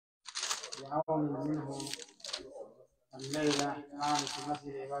بعون منه الليلة معنا في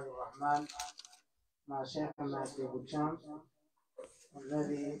مسجد عباد الرحمن مع شيخنا شيبو شام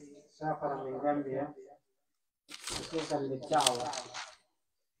الذي سافر من غامبيا خصوصا للدعوة،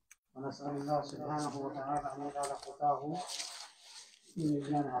 ونسأل الله سبحانه وتعالى أن يجعل خطاه في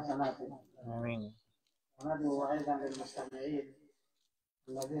ميزان حسناته. آمين. وندعو أيضا للمستمعين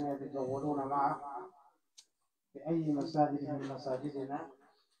الذين يتجولون معه في أي مساجد من مساجدنا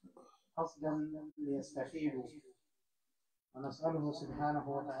قصدا ليستفيدوا، ونسأله سبحانه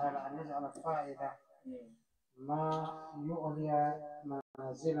وتعالى أن يجعل الفائدة ما يؤذي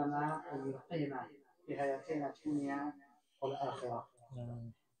منازلنا ويلقينا في حياتنا الدنيا والآخرة.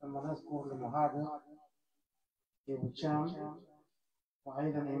 ثم نذكر لمهاجر شيبو شام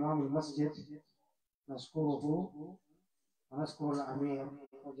وأيضا إمام المسجد نشكره، ونشكر الأمير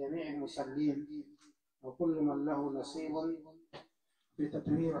وجميع المصلين وكل من له نصيب في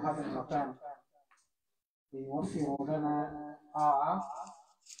تطوير هذا المكان ليوفروا لنا طاعة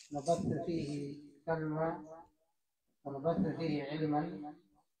نبث فيه كلمة ونبث فيه علما،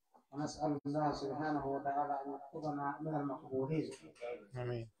 ونسأل الله سبحانه وتعالى أن يكتبنا من المقبولين.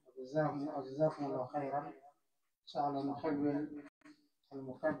 آمين. وجزاكم الله خيرا. إن شاء الله نحول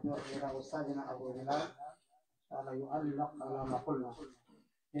المكبر إلى أستاذنا أبو هلال إن شاء الله يعلق على ما قلنا.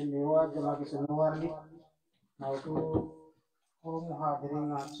 إني واجب في سنواري موضوع هو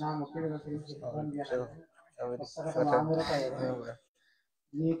محاضرين شام كبيرة في الغامبيا والسلام عليكم.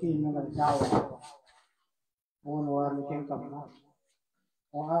 ليكي من الدعوة ونواري كن كمنا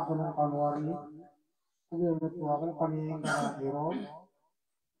وآخر القنواري كبير متواقع قنين كبيرون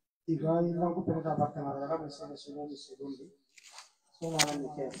تيجاي لانكو بنتا بكنا لغا بسيط سلوم سلوم سوما لن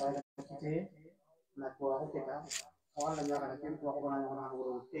يكفي كتير نتواقع كذا وأنا جاكنا كم توقعنا يونا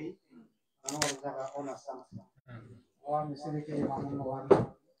ورودي أنا ورجع أونا سامس ومثل كي إمام نواري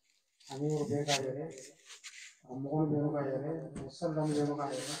أمير بيكا يري أمور بيكا يري وسلم بيكا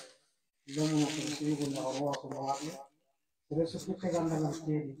يري لم يكن كنا أروى سنواري terus kita kan dengan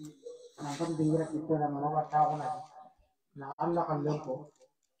sendiri nanti dengar kita dan menolak tahunan nah Allah kan lempo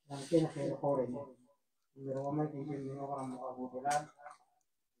mungkin khair koreng berwamai tinggi orang Abu Bilal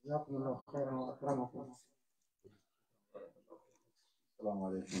jazakumullah khairan wa akramakum.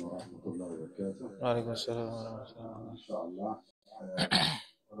 Assalamualaikum warahmatullahi wabarakatuh. Waalaikumsalam warahmatullahi wabarakatuh. Insyaallah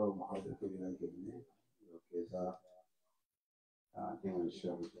kalau muhadir kita ini kita dengan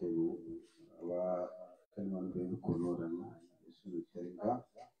Syekh Chebo wa كلمة بين كلورنا اسم الشركة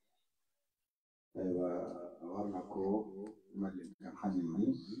وارنكو ملك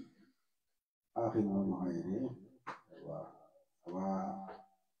حنيني آخر مهيري و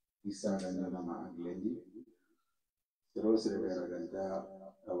إسالة لما أجلدي سروس رجالة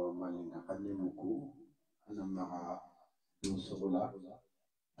أو ملك حنينكو أنا مع دوسولا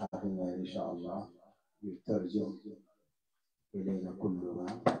آخر إن شاء الله يترجم إلينا كلنا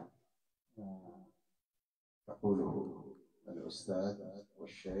يقوله الأستاذ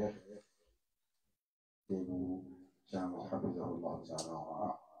والشيخ شيبو جام حفظه الله تعالى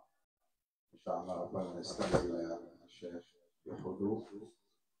ورعاه. إن شاء الله ربنا نستمع إلى الشيخ بحضور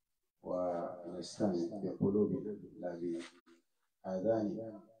ونستمع بقلوبنا لا بآذاننا.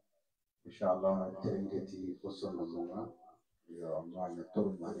 إن شاء الله الترنجتي وصلنا لنا يا الله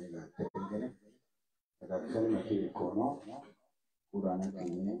نترمى إلى الترنجة إذا كلمة يكونوا قرانا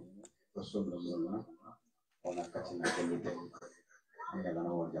كني وصلنا لنا ونكتنا كل ذلك.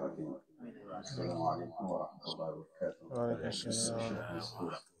 السلام عليكم ورحمة الله وبركاته.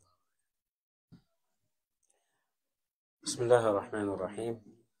 بسم الله الرحمن الرحيم.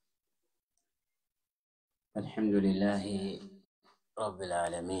 الحمد لله رب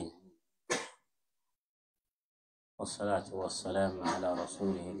العالمين، والصلاة والسلام على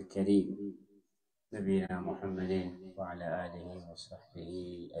رسوله الكريم نبينا محمد وعلى آله وصحبه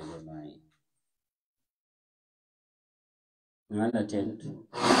أجمعين. نعلم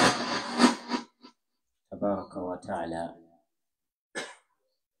تبارك وتعالى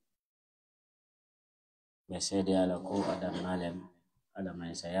بسيدي علىكو أدم مالم على ما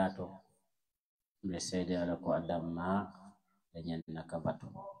يسياتو بسيدي علىكو أدم ما لنين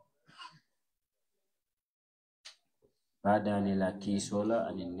نكبتو بعد أن لكي سولا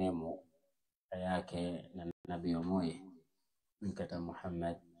أن النمو أياك نبي موي من كتاب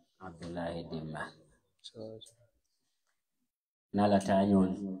محمد عبد الله دمه نالا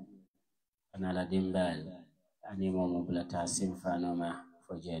تانيون نالا ديمبال أني مومو بلا تاسم فانوما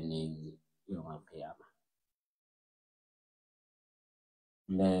فجاني يوم القيامة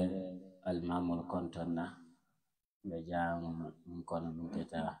المامو الكونتنا بجام مكون من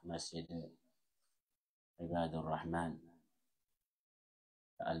كتاب مسجد عباد الرحمن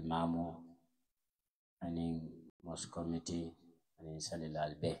المامو anin mosque committee anin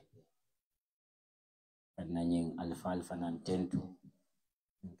salilal be nañin alfa nan tentu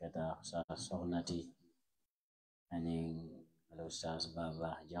kata sa sohnati anin ustaz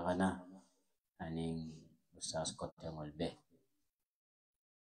baba jagana anin ustaz kotemol be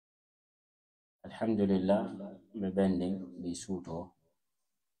alhamdulillah be bending bi suto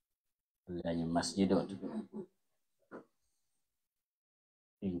lañu masjidot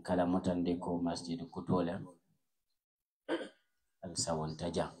in kala motande ko masjid kutole al sawon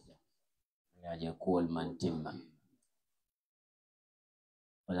taja yaje kuol man timma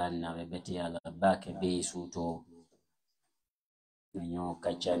wala na be beti ala bake be suto ñoo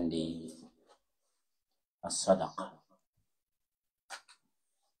kacandi as-sadaqa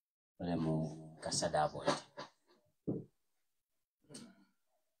wala mo kasada bonde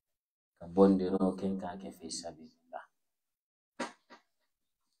ka bondiro ken ka ke fi sabilillah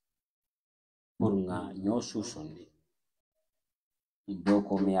pour nga ñoo susundi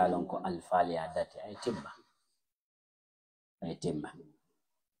idoko mi yalon ko alfali adati ay timba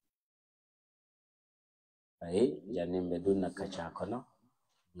ay janimbe dunna kacha kono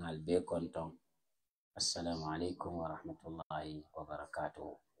ngal be konton assalamu alaikum wa rahmatullahi wa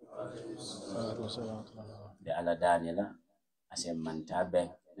barakatuh be ala danila asem mantabe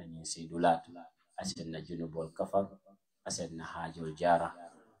nani sidulat asem na junubol kafar asem na hajul jara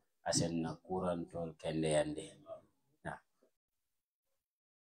asem na kurantol kende yande na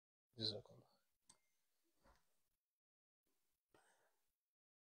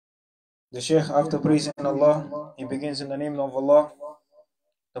The Sheikh, after praising Allah, he begins in the name of Allah,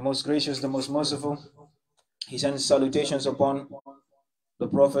 the most gracious, the most merciful. He sends salutations upon the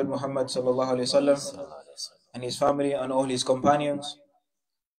Prophet Muhammad sallallahu alaihi wasallam and his family and all his companions.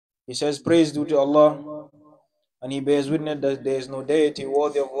 He says, praise due to Allah, and he bears witness that there is no deity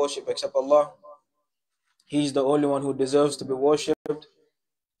worthy of worship except Allah. He is the only one who deserves to be worshipped.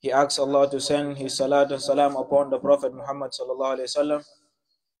 He asks Allah to send his salat and salam upon the Prophet Muhammad sallallahu alaihi wasallam.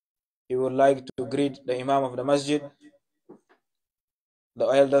 He would like to greet the Imam of the Masjid, the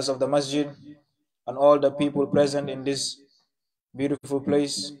elders of the Masjid, and all the people present in this beautiful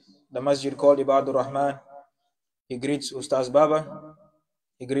place, the Masjid called Ibadur Rahman. He greets Ustaz Baba,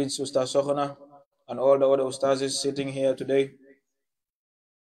 he greets Ustaz Sokhna, and all the other Ustazes sitting here today.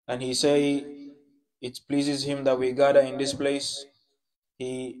 And he say it pleases him that we gather in this place.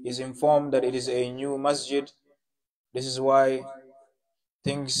 He is informed that it is a new Masjid. This is why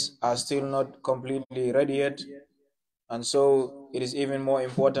things are still not completely ready yet, and so it is even more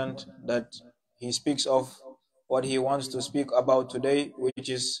important that he speaks of what he wants to speak about today, which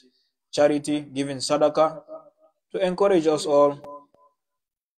is charity, giving sadaqah, to encourage us all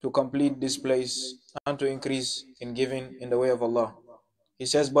to complete this place and to increase in giving in the way of Allah. He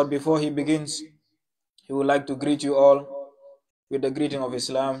says, but before he begins, he would like to greet you all with the greeting of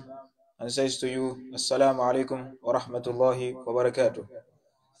Islam and says to you, Assalamu alaikum wa rahmatullahi wa barakatuh.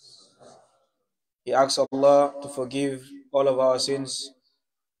 He asks Allah to forgive all of our sins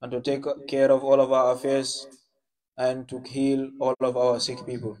and to take care of all of our affairs and to heal all of our sick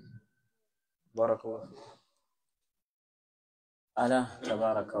people. Barakallah. Allah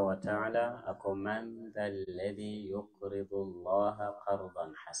tabaraka wa ta'ala ako man dhal ladhi yuqridu Allah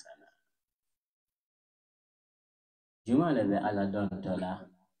qardan hasana. Jumala be ala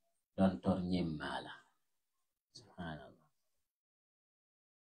dontor nyimmala. Subhanallah.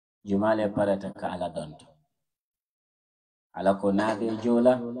 Jumale parata ka ala donto. Ala ko nabe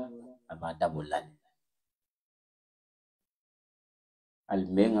jola aba dabulan. Al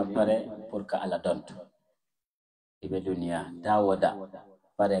menga pare pour ka ala donto. Ibe dunia dawoda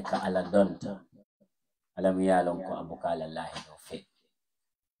pare ka ala donto. Alam yalon ko abukala lahi do fe.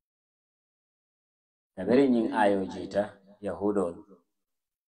 Tabere nyin ayo jita yahudol.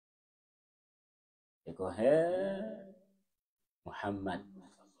 Eko he Muhammad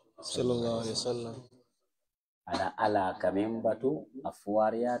Sallallahu alaihi wasallam. ala kamimbatu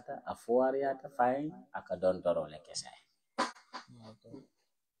afuariata fine akadontoro le kese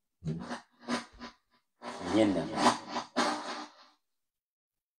nyenda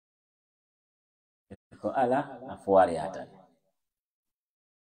ko ala afuariata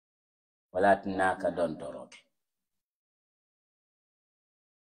wala tinaka dontoro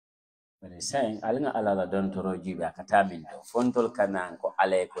bari sai alanga ala la dontoro jibe akatamin to fontol kanan ko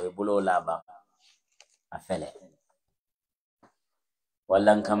ale ko e bulo laba afele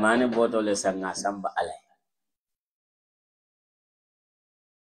wallan kamane botole sanga samba ale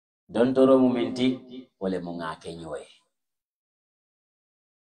dontoro mumenti wala mo ngake nyoy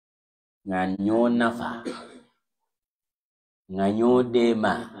nganyo nafa nganyo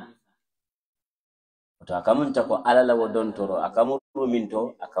dema woto akamunta ko ala la wo dontoro akamuru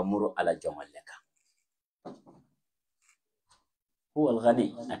minto akamuru ala jomalleka huwa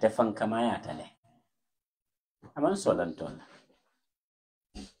alghani atafan kama yatale aman solanton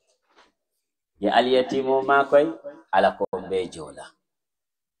ya aliyatimo makoy ala ko be jola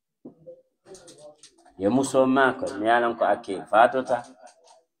ya muso makoy mi yalan ko ake fatota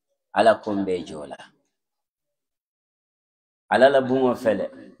ala ko be jola ala la bungo fele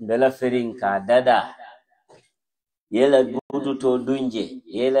bela ferinka dada yela bututo dunje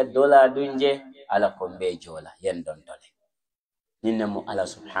yela dola dunje ala ko be jola yen don tole ninne mo ala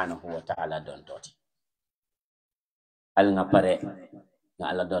subhanahu wa ta'ala don toti al nga pare nga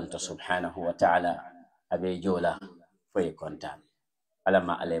ala don to subhanahu wa ta'ala abe jola foy kontan ala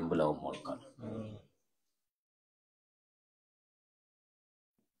ma ale mbulaw mol kon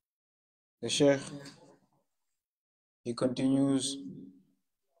The Sheikh, he continues,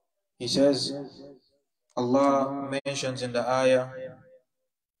 he says, Allah mentions in the ayah,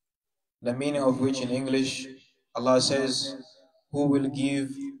 the meaning of which in English, Allah says, who will give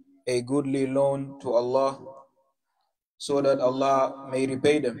a goodly loan to Allah so that Allah may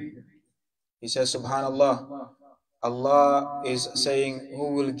repay them. He says, Subhanallah, Allah is saying,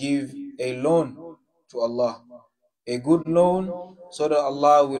 who will give a loan to Allah, a good loan, so that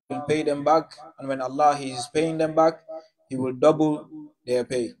Allah will pay them back, and when Allah is paying them back, He will double their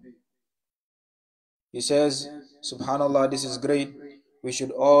pay. He says, Subhanallah, this is great. We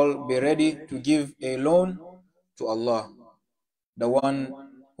should all be ready to give a loan to Allah, the one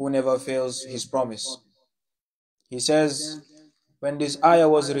who never fails His promise. He says, when this ayah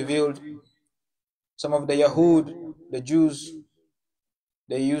was revealed, some of the Yahud, the Jews,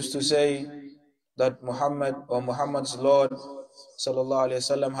 they used to say that Muhammad or Muhammad's Lord sallallahu alaihi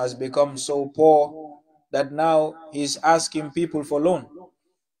wasallam has become so poor that now he's asking people for loan.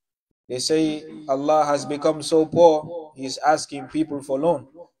 They say Allah has become so poor, he's asking people for loan.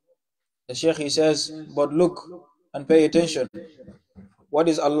 The Sheikh, he says, but look and pay attention. What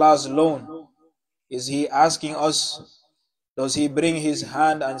is Allah's loan? Is He asking us? Does He bring His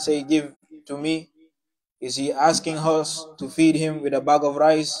hand and say, give to me? Is He asking us to feed Him with a bag of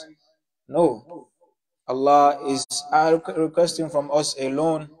rice? No. Allah is requesting from us a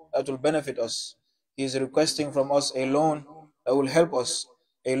loan that will benefit us. He is requesting from us a loan that will help us,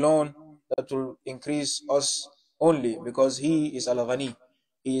 a loan that will increase us only because He is Al-Ghani.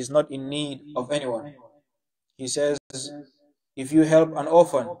 He is not in need of anyone. He says, if you help an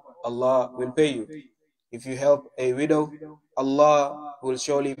orphan, Allah will pay you. If you help a widow, Allah will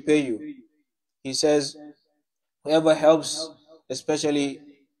surely pay you. He says, whoever helps, especially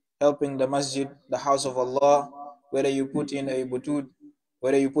helping the masjid, the house of Allah, whether you put in a butut,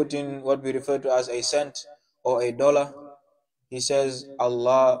 whether you put in what we refer to as a cent or a dollar, he says,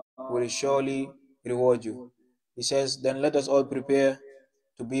 Allah will surely reward you. He says, then let us all prepare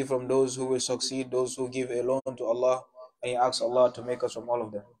to be from those who will succeed, those who give a loan to Allah, and he asks Allah to make us from all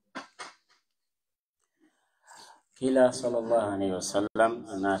of them. Kila sallallahu alayhi wa sallam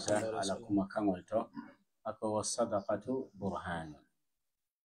anata ala kuma kamulto ako wasadaqatu burhan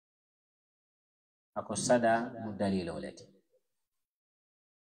ako sada dalilo leti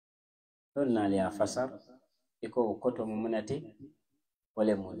tonna li afasar iko koto mumunati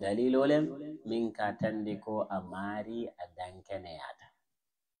wale mu dalilo lem min ka tandiko amari adankene yata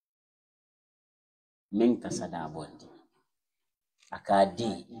min ka sada bondi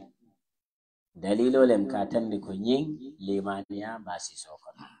akadi dalilo lem ka tandiko nyin limaniya basi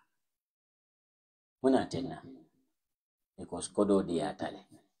sokon muna tenna iko skodo diya tale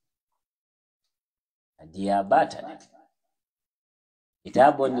diya batale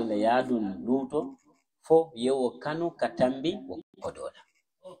ita bonni la yadun luto fo yewo kanu katambi wo kodola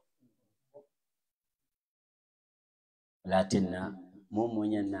latinna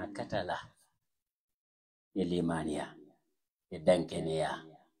mumunya na katala ya limaniya ya dankeniya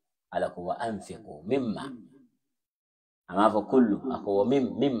ala ko wa anfiqu mimma ama fa kullu ako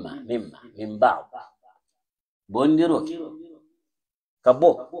mimma min ba'd bondiro kabo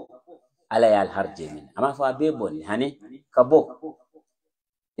ala yal harje min ama fa be bonni hani kabo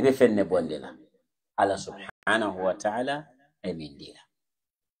ibe fenne bondela ala subhanahu wa ta'ala ay min dira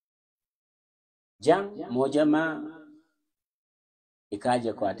jam mojama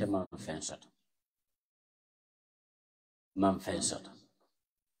ikaje ko atema man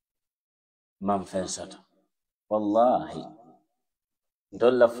fensoto wallahi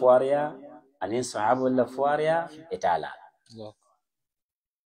dolla fuariya anin sahabu la fuariya itala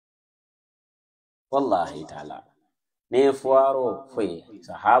wallahi ta'ala ne fuaro foi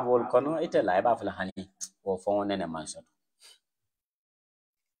sahabul kono itala ba fala hani o fon nene mansoto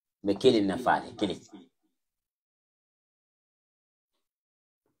me kilin na fali kili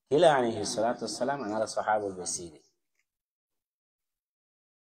kila alayhi salatu wassalam ala sahabu besiri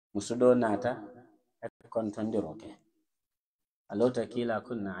musudo nata kontondiroke alota kila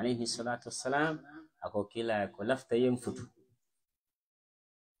kunna alayhi salatu wassalam ako kila ko lafta yen futu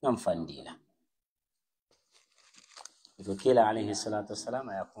ngam fandila ko kila alayhi salatu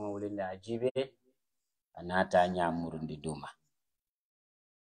wassalam ayakuma wulinda ajibe anata nyamurundi duma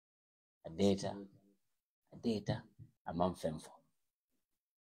adeta amam femfo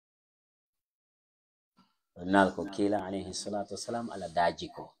nal ko kila alayhi salatu wassalam ala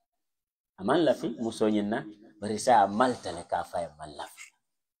dajiko aman lafi musonyina bari sa malta le ka fay malaf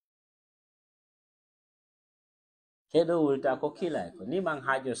kedo wulta ko kila ko ni man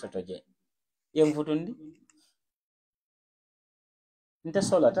hajo sotoje yem futundi nta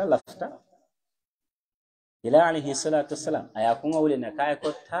solata lafta ila alayhi salatu wassalam aya ko ngawle na kay ko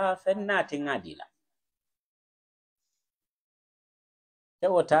ta fennati ngadila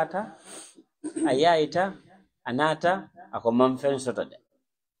tewo tata ayaita anata ako manfen sotode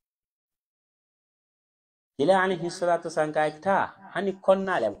ila alayhi salatu wassalam kay ta hani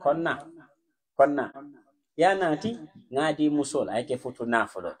konna ya nati ngadi musol ayke futu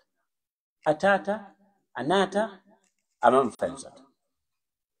nafolot atata anata amam fensot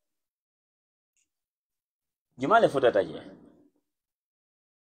jumale futata je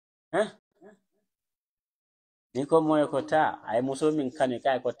niko moyo ko ta ay muso min kane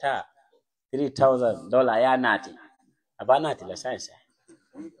kay ko ta $3,000 ya nati abanati la sansa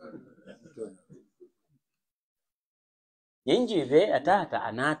yinji be atata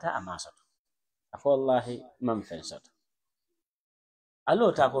anata amasoto ako wallahi mam fensot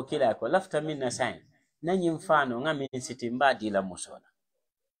alo ta ko kila ko lafta minna sain nanyi mfano ngami siti mbadi la musola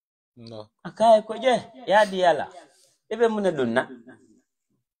no akaye ko je ya diala ibe muna dunna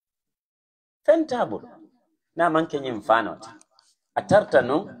fentabul na manke nyi mfano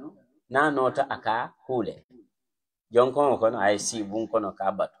atartanu na nota aka hule jonko ko no ay si bun kono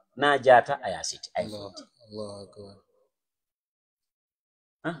ka bato na jata ayasiti ay Allah akbar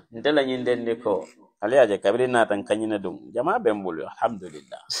ndela nyindende ko aliaje kabiri na tan kanyina dum jama bembulu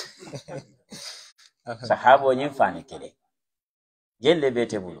alhamdulillah sahabo nyin fani kede jelle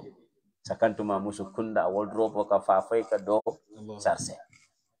bete bulu sakantuma musu kunda wardrobe ka fafai ka do sarse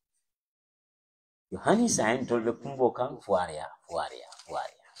yohani sain tolbe kumbo kan fuaria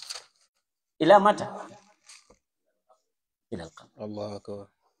ila mata ila alqam Allah akbar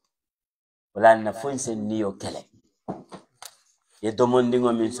wala nafunse niyo kele ye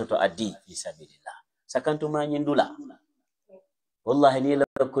domondingo min soto addi fi sabilillah sakantuma nyindula wallahi ni la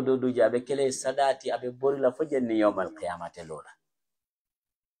ko do jabe kele sadati abe borila fajanni yawmal qiyamati lola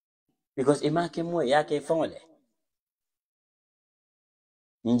because imake mo yake fongole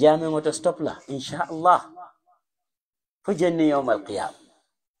njame ngoto stop la inshallah fajanni yawmal qiyam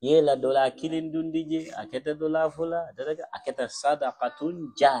yela dola kilin dundije aketa dola fula daga aketa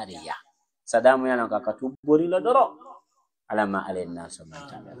sadaqatun jariyah sadamu yana kakatu borila doro alama alayna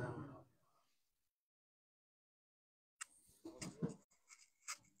subhanahu.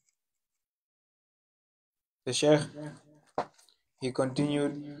 The Sheikh, he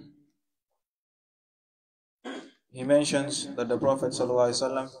continued, he mentions that the Prophet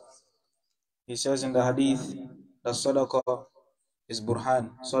ﷺ, he says in the hadith that sadaqah is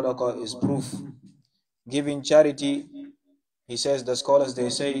burhan, sadaqah is proof. Giving charity, he says, the scholars, they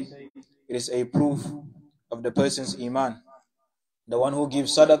say, it is a proof of the person's iman. The one who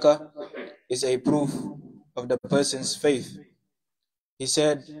gives sadaqah is a proof of the person's faith. He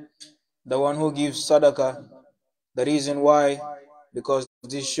said, the one who gives sadaqah, the reason why, because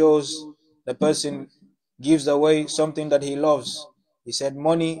this shows the person gives away something that he loves. He said,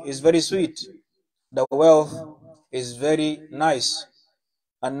 money is very sweet. The wealth is very nice.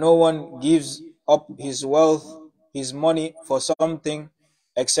 And no one gives up his wealth, his money for something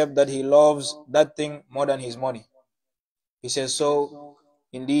except that he loves that thing more than his money. He says, so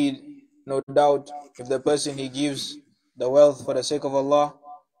indeed, no doubt, if the person he gives the wealth for the sake of Allah,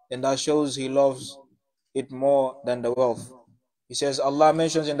 then that shows he loves it more than the wealth. He says, Allah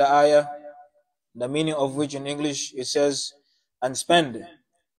mentions in the ayah, the meaning of which in English it says, and spend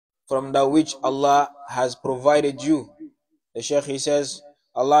from that which Allah has provided you. The Sheikh, he says,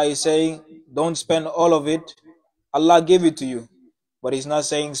 Allah is saying, don't spend all of it. Allah gave it to you. But he's not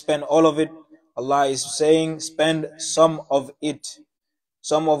saying spend all of it. Allah is saying spend some of it.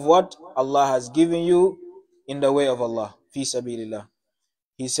 Some of what Allah has given you in the way of Allah. Fi sabilillah.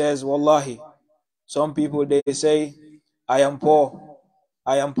 He says, wallahi, some people, they say, I am poor,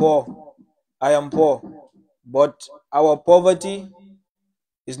 I am poor, I am poor. But our poverty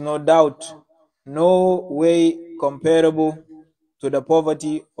is no doubt no way comparable to the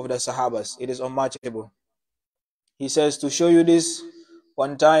poverty of the Sahabas. It is unmatchable. He says, to show you this,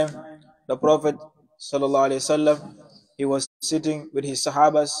 one time the Prophet ﷺ, he was sitting with his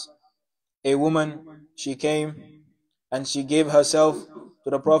Sahabas. A woman, she came and she gave herself to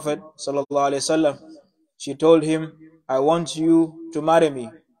the Prophet ﷺ. She told him, I want you to marry me.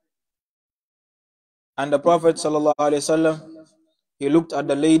 And the Prophet ﷺ, he looked at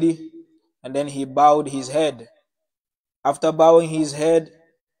the lady and then he bowed his head. After bowing his head,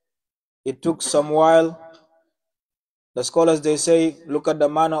 it took some while. The scholars, they say, look at the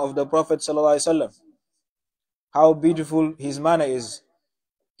manner of the Prophet ﷺ. How beautiful his manner is.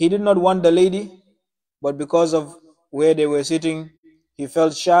 He did not want the lady, but because of where they were sitting, he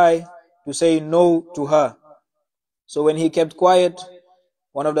felt shy to say no to her. So when he kept quiet,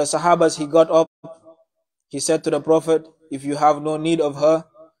 one of the Sahabas, he got up. He said to the Prophet, if you have no need of her,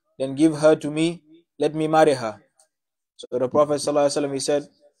 then give her to me. Let me marry her. So the Prophet ﷺ, he said,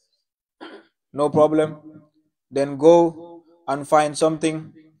 no problem. Then go and find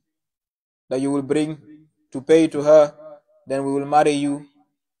something that you will bring to pay to her. Then we will marry you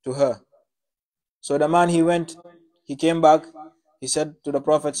to her. So the man, he went, he came back. He said to the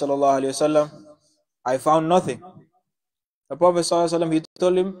Prophet ﷺ, I found nothing. The Prophet ﷺ, he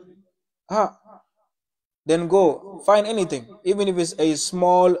told him, then go find anything, even if it's a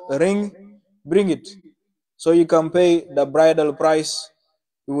small ring, bring it, so you can pay the bridal price.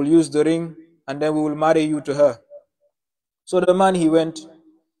 We will use the ring and then we will marry you to her. So the man, he went,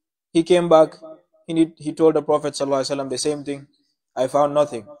 he came back, he told the Prophet ﷺ the same thing. I found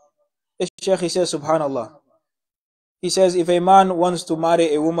nothing. The Sheikh, he says, subhanallah. He says, if a man wants to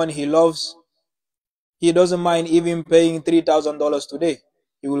marry a woman he loves, he doesn't mind even paying $3,000 today.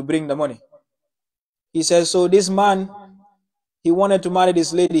 He will bring the money. He says, so this man, he wanted to marry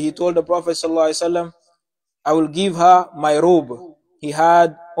this lady. He told the Prophet ﷺ, I will give her my robe. He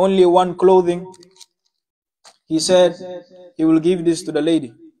had only one clothing. He said, he will give this to the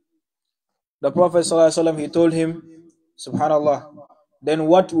lady. The Prophet ﷺ, he told him, subhanallah, then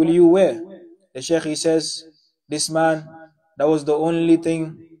what will you wear? The Sheikh, he says, this man, that was the only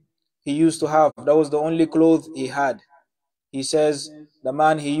thing he used to have. That was the only clothes he had. He says, the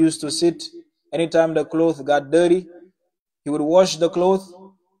man, he used to sit, anytime the clothes got dirty, he would wash the clothes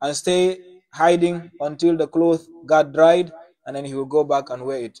and stay hiding until the clothes got dried, and then he would go back and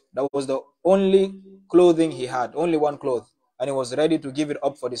wear it. That was the only clothing he had, only one cloth, and he was ready to give it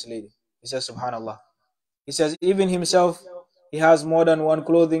up for this lady. He says, subhanallah. He says, even himself, he has more than one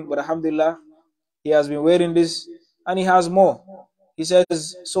clothing, but alhamdulillah, he has been wearing this, and he has more. He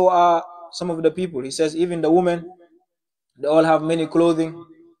says, so are some of the people. He says, even the women, they all have many clothing.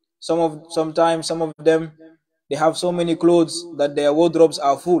 Sometimes some of them, they have so many clothes that their wardrobes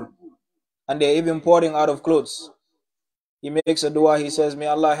are full, and they're even pouring out of clothes. He makes a dua. He says, may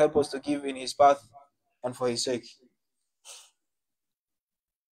Allah help us to give in his path and for his sake.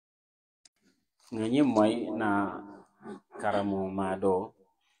 Ngani moy na karamo mado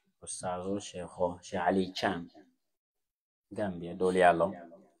ustazo Sheikh Ali Cham Gambia dole yalo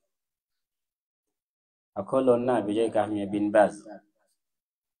akolo na bijay kahmi bin Baz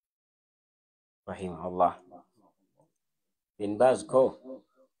rahimahullah. Bin Baz ko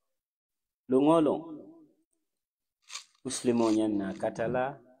lungolo muslimo nyanna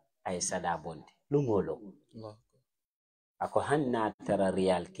katala ay sada bonde lungolo ako hanna tara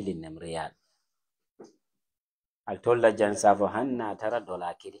riyal kilinem riyal al tolla jansafo hanna tara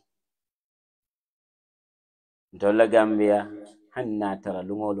dola kili dola Gambia hanna tara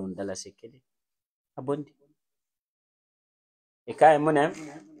lungolo dala sikili abondi ikay munem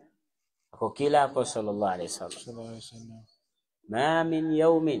ako kila ko sallallahu alaihi wasallam ma min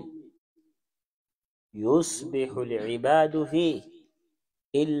yawmin yusbihu al-ibadu fihi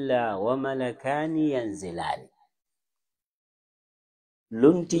illa wa malakani yanzilani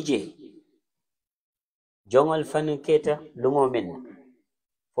luntije jongol fan keta lungo men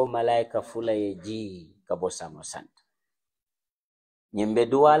fo malaika fulaye ji kabo samo sant nyimbe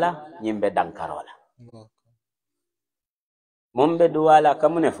duwala nyimbe dankarola mumbe duwala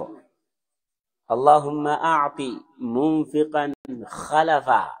kamune fo Allahumma a'ti munfiqan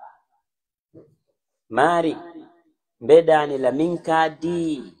khalafa mari bedani la minka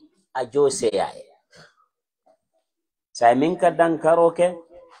di ajose yae sai minka dankaroke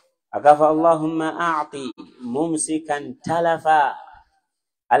agafa Allahumma a'ti mumsikan talafa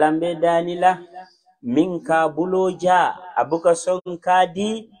alam bedani la minka buloja abuka sonka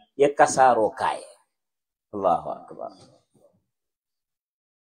di ya kasaro kai. Allahu akbar.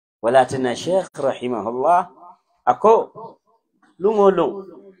 Wala tana Sheikh rahimahullah ako lungolung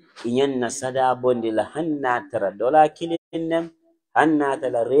inyan na sada bondi la hanna tara dola kilinem hanna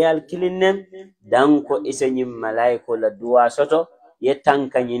tala real kilinem danko isenyi malaiko la duwa soto ye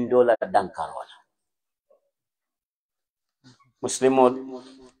tanka nyindo la dankarola muslimol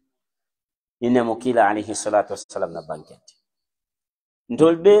ine mukila alayhi salatu wassalam na banketi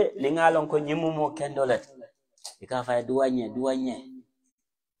ndolbe ningalon ko nyimumo kendolet ika fa duwanye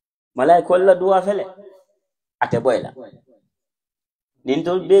malaiko la duwa fele ate boyla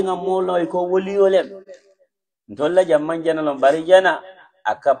nintolbe ngamolo ko woliyolem ntolla jamman jana lon bari jana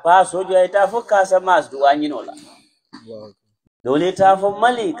aka paso jo eta fo kasa mas duwanyinola dole ta fo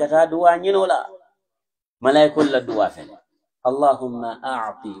mali kata duwanyinola malaiko la duwa fele allahumma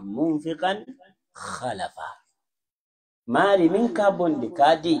a'ti munfiqan khalafa mari minka bondi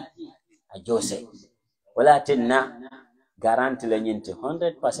kadi a jose wala tinna garanti la nyinti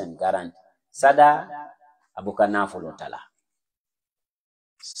 100% garanti sada abuka nafulo tala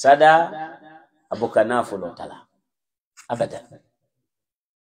abuka nafulo tala abadan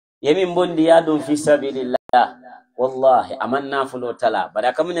yemin bondi yadum fi sabilillah wallahi aman nafulo tala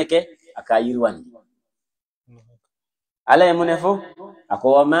baraka muneke akayirwan ala yamunefu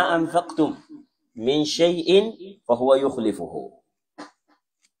akwa ma anfaqtum min shay'in fa huwa yukhlifuhu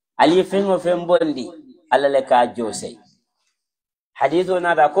ali fengo fembondi ala le ka jose hadithu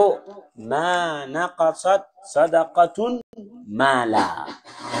nadako ma naqasat sadaqatun mala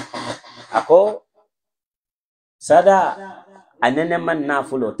ako sada anene man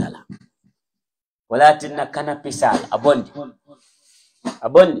nafulo tala walatin kana pisal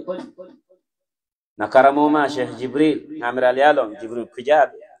abondi nakaramo ma Sheikh Jibril namir aliyalom Jibril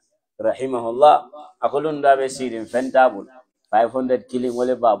Kujab rahimahullah akulun dabe sirin fentabul 500 killing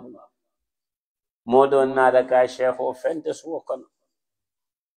wale babu modon nada ka Sheikh o fente suwo kono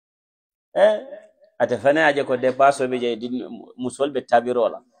atafana aje ko depaso be je din musolbe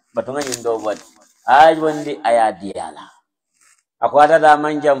tabirola batonga nyindo wadi aj wondi aya diala akwata da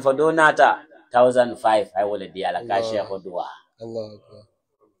manjam fo donata 1005 ay wala diala ka Sheikh duwa Allah akbar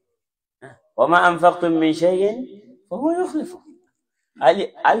wama anfaqtum min shay'in fa huwa yukhlifu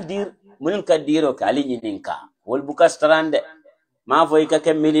aldir munul kadiro ka ali nyininka wol buka strande ma fo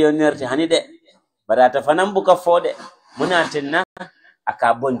ikake millionaire ti hanide barata fanam buka fode munatinna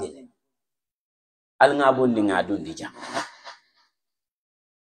aka bondile al nga bondi nga dundi jam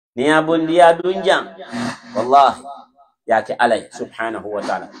ni ya bondi ya dunjam wallahi yake alay subhanahu wa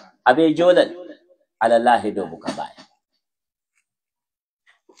ta'ala abe jolal ala allah do buka baya.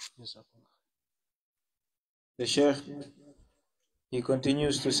 The Sheikh, he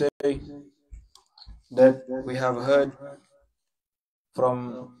continues to say that we have heard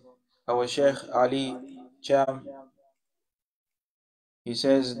from our Sheikh Ali Cham. He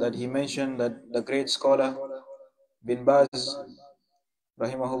says that he mentioned that the great scholar bin Baz,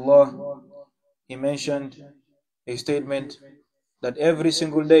 rahimahullah, he mentioned a statement that every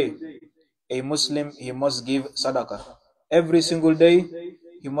single day a Muslim, he must give sadaqah. Every single day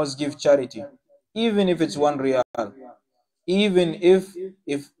he must give charity, even if it's 1 riyal, even if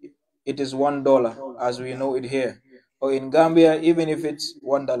it is $1, as we know it here, or in Gambia, even if it's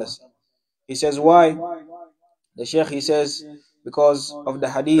 $1. He says why? The Sheikh, he says, because of the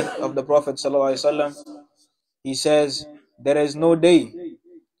hadith of the Prophet ﷺ, he says there is no day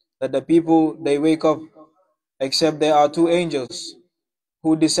that the people they wake up except there are 2 angels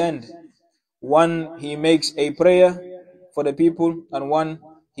who descend. One, he makes a prayer for the people, and one,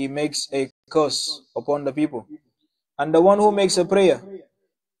 he makes a curse upon the people. And the one who makes a prayer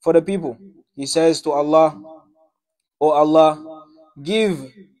for the people, he says to Allah, "O Allah, give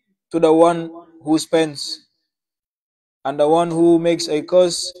to the one who spends." And the one who makes a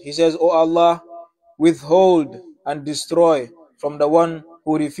curse, he says, "O Allah, withhold and destroy from the one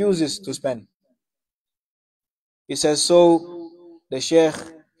who refuses to spend." He says, so the Sheikh,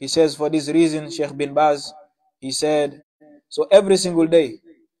 he says, for this reason, Sheikh bin Baz, he said, so every single day,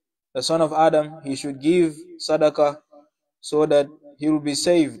 the son of Adam, he should give sadaqah so that he will be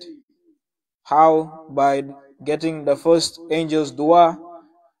saved. How? By getting the first angel's dua,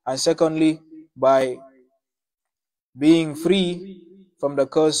 and secondly, by being free from the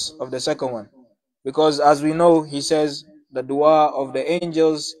curse of the second one. Because as we know, he says, the dua of the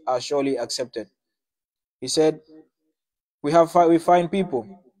angels are surely accepted. He said, we find people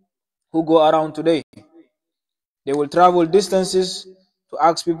who go around today. They will travel distances to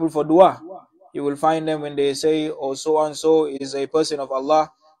ask people for dua. You will find them when they say, oh, so and so is a person of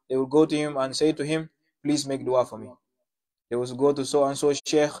Allah. They will go to him and say to him, please make dua for me. They will go to so and so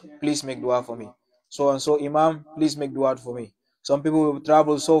Sheikh, please make dua for me. So and so Imam, please make dua for me. Some people will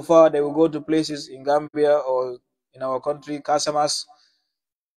travel so far, they will go to places in Gambia or in our country, Casamas,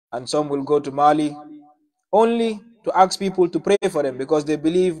 and some will go to Mali, only to ask people to pray for them because they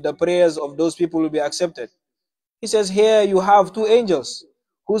believe the prayers of those people will be accepted. He says here you have two angels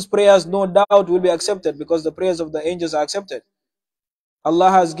whose prayers no doubt will be accepted because the prayers of the angels are accepted.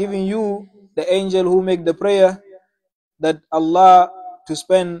 Allah has given you the angel who make the prayer that Allah to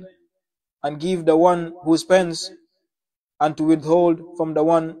spend and give the one who spends and to withhold from the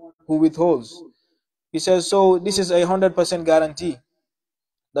one who withholds. He says, so this is 100% guarantee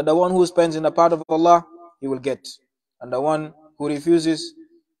that the one who spends in the path of Allah, he will get. And the one who refuses,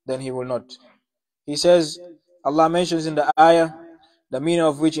 then he will not. He says, Allah mentions in the ayah, the meaning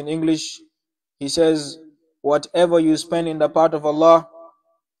of which in English, he says, whatever you spend in the path of Allah,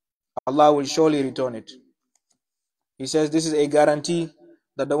 Allah will surely return it. He says this is a guarantee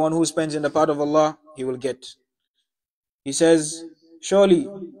that the one who spends in the path of Allah, he will get. He says, surely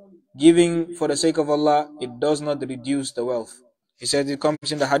giving for the sake of Allah, it does not reduce the wealth. He says it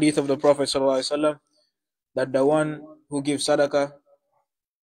comes in the hadith of the Prophet ﷺ that the one who gives sadaqah,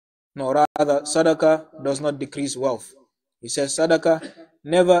 no, rather, sadaqah does not decrease wealth. He says sadaqah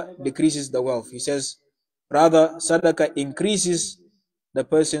never decreases the wealth. He says, rather, sadaqah increases the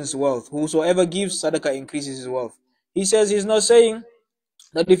person's wealth. Whosoever gives, sadaqah increases his wealth. He says he's not saying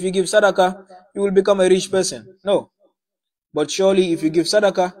that if you give sadaqah, you will become a rich person. No. But surely if you give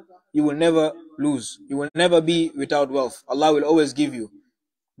sadaqah, you will never lose. You will never be without wealth. Allah will always give you.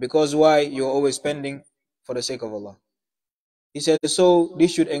 Because why? You're always spending for the sake of Allah. He said, so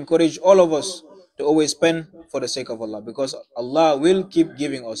this should encourage all of us to always spend for the sake of Allah, because Allah will keep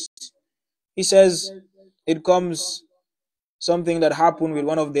giving us. He says, it comes something that happened with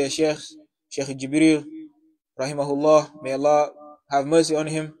one of their sheikhs, Sheikh Jibril, rahimahullah, may Allah have mercy on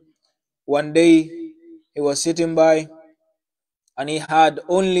him. One day, he was sitting by, and he had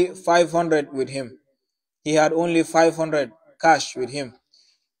only 500 with him. He had only 500 cash with him.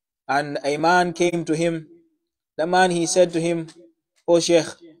 And a man came to him. The man, he said to him, "Oh Sheikh,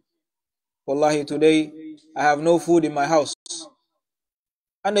 wallahi today I have no food in my house."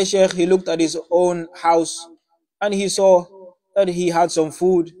 And the Sheikh, he looked at his own house and he saw that he had some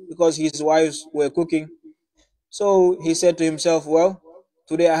food because his wives were cooking. So he said to himself, well,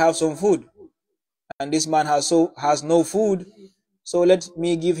 today I have some food and this man has no food, so let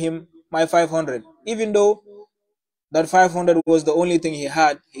me give him my 500. Even though that 500 was the only thing he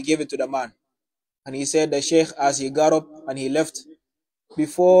had, he gave it to the man. And he said the Sheikh, as he got up and he left,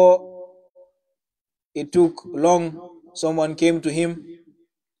 before it took long, someone came to him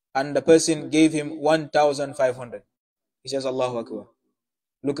and the person gave him 1,500. He says, Allahu Akbar.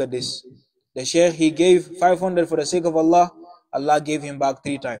 Look at this. The Sheikh, he gave 500 for the sake of Allah. Allah gave him back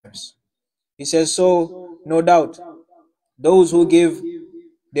 3 times. He says, so no doubt, those who give,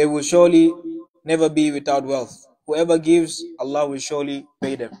 they will surely never be without wealth. Whoever gives, Allah will surely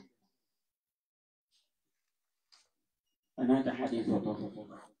pay them. هذا حديث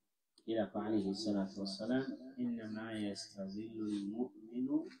إلى عليه الصلاة والسلام إنما يستظل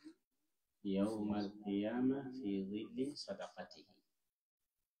المؤمن يوم القيامة في ظل صدقته.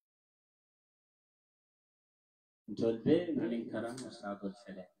 جلبي من كرم أستاذ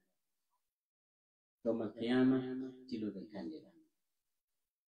الفلاح يوم القيامة تلو بالكندلا.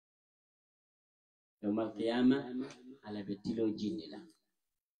 يوم القيامة على بتلو جندلا.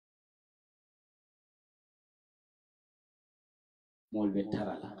 مول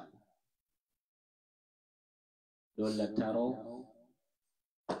بترلا. دولا تارو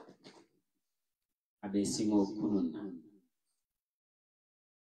abe singo kununna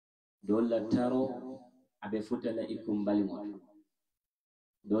dolla taro abe futala ikumbali mo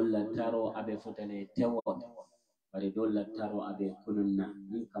dolla taro abe futala tewo bari dolla taro abe kununna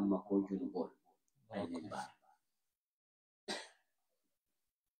min kamma ko junubol ayne ba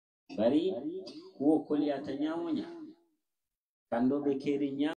bari ko koliya tanyawonya kando be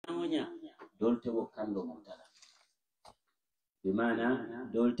keri nyawonya dolte wo kando mutala bimana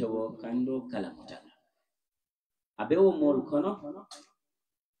dolte wo kando kala mutala abewo mol kono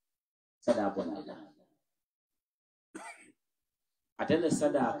sada bondila atala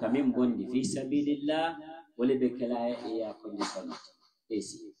sada kamin bondi fi sabilillah wala be kala ya condition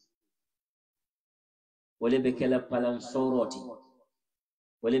esi wala be kala palan soroti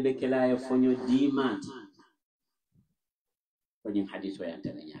wala be kala ya fonyo dimati wajin hadith wa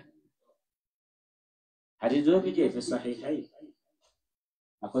yantanya hadith wa fi sahihain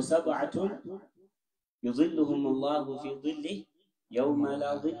ako sab'atun يظلهم الله في ظله يوم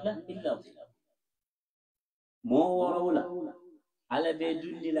لا ظل إلا ظله مو ورولا على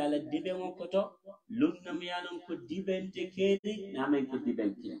بدون على الدبن وكتو لون ميانم كدبن تكيري نامن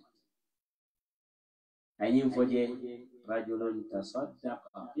كدبن كي أين فجأة رجل تصدق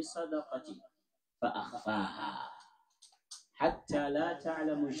بصدقة فأخفاها حتى لا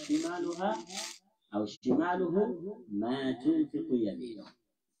تعلم شمالها أو شماله ما تنفق يمينه.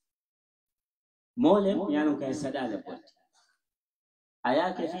 مولم يعني كي سدالة بوت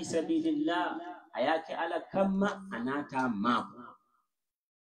أياك في سبيل الله أياك على كم أنا تمام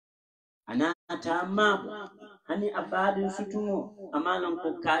أنا تمام hani abadin sutumo amalan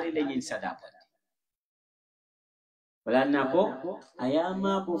ko kari da yin sadaka wala nako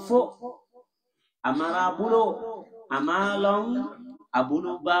ayama bu fo amara bulo amalon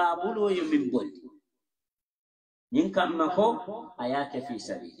abulu ba bulo yimin bondi yin kamma ko ayake fi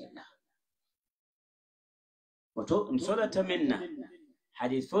sabilillah wato in solata minna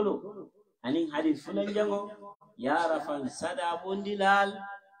hadith fulu anin hadith fulan jango ya rafan sada bondilal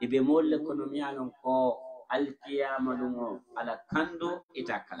ibe molle kono miyalon ko alkiyama lungo ala kando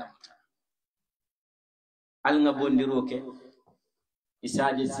ita kalamata alnga bondiroke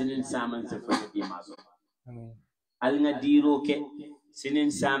isaje sinin saman se fo bi mazo alnga diroke sinin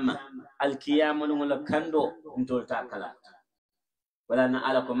sama alkiyama lungo la kando ntolta kalamata wala na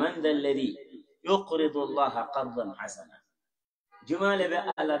ala ko man dal ladhi yuqridu Allah qardan hasana jumale be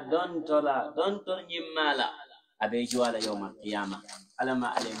ala don tol nyimala abe jwala yawm alqiyama alama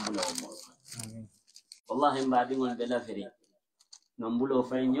alayhim bulo wallahi mbadingol be lafiri nombulo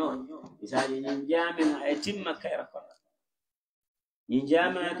faynyo isaji nyinjame na etimma kayra ko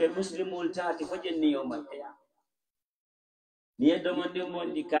nyinjame ke muslimul taati ko jenni yawm alqiyama ni domondi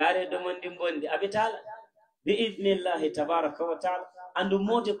mondi kare domondi bondi abitala bi idnillahi tabaraka wa taala andu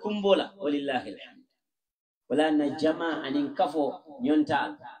mote kumbola walillahi alhamd wala na jamaa anin kafo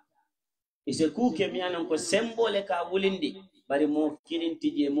nyonta ise kuke miyanan ko sembole ka wulindi bari mo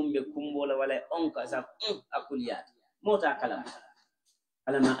kilintije mumbe kumbola wala onka sa akuliyat mota kalam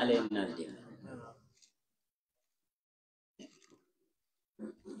alama alayna din.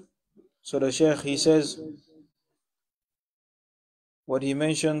 So the Sheikh, he says what he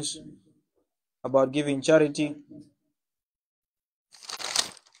mentions about giving charity.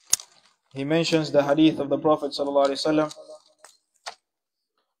 He mentions the hadith of the Prophet sallallahu alaihi wasallam.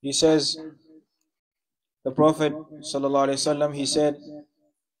 He says, the Prophet sallallahu alaihi wasallam, he said,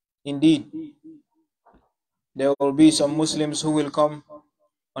 indeed, there will be some Muslims who will come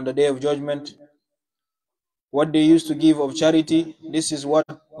on the day of judgment. What they used to give of charity, this is what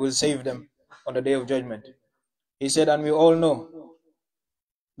will save them on the day of judgment. He said, and we all know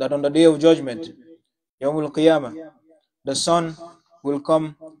that on the day of judgment, Yawmul Qiyamah, the sun will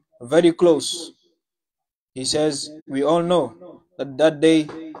come very close. He says, we all know that that day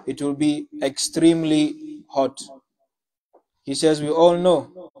it will be extremely hot. He says, we all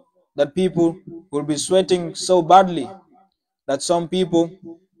know that people will be sweating so badly that some people,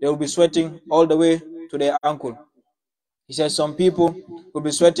 they will be sweating all the way to their ankle. He says, some people will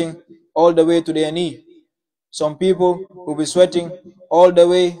be sweating all the way to their knee. Some people will be sweating all the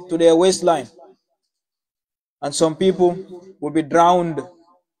way to their waistline. And some people will be drowned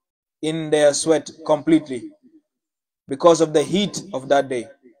in their sweat completely because of the heat of that day.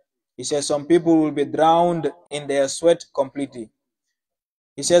 He says some people will be drowned in their sweat completely.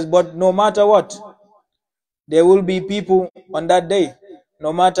 He says, but no matter what, there will be people on that day,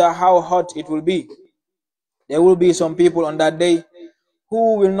 no matter how hot it will be, there will be some people on that day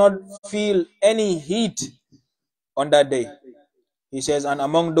who will not feel any heat on that day. He says, and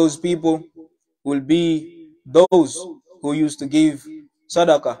among those people will be those who used to give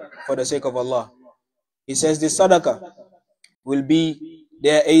sadaqah for the sake of Allah. He says this sadaqah will be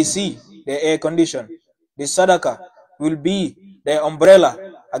their AC, their air condition. This sadaqah will be their umbrella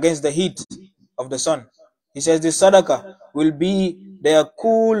against the heat of the sun. He says this sadaqah will be their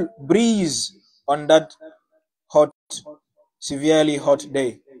cool breeze on that hot, severely hot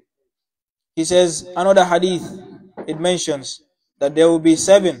day. He says another hadith, it mentions that there will be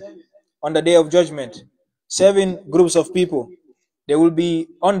 7 on the day of judgment. 7 groups of people. They will be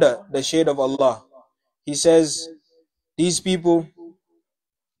under the shade of Allah. He says these people,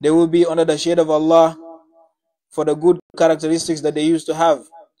 they will be under the shade of Allah for the good characteristics that they used to have.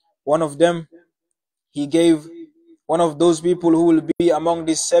 One of them, he gave, one of those people who will be among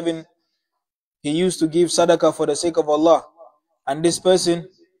these 7, he used to give sadaqah for the sake of Allah. And this person,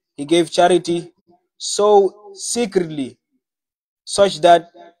 he gave charity so secretly, such that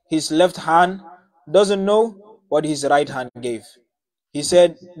his left hand doesn't know what his right hand gave. He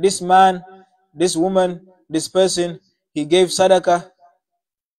said, this man, this woman, this person, he gave sadaqah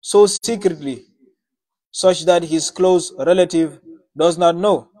so secretly, such that his close relative does not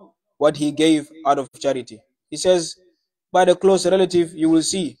know what he gave out of charity. He says, by the close relative, you will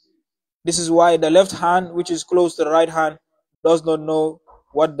see. This is why the left hand, which is close to the right hand, does not know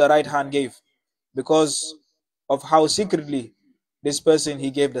what the right hand gave, because of how secretly this person, he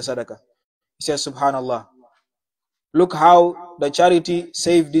gave the sadaqah. He says, Subhanallah. Look how the charity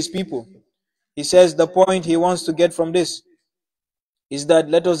saved these people. He says the point he wants to get from this is that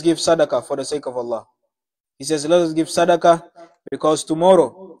let us give sadaqah for the sake of Allah. He says, let us give sadaqah because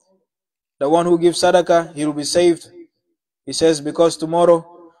tomorrow, the one who gives sadaqah, he will be saved. He says, because tomorrow,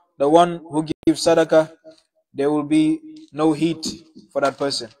 the one who gives sadaqah, there will be no heat for that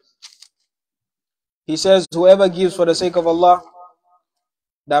person. He says, whoever gives for the sake of Allah,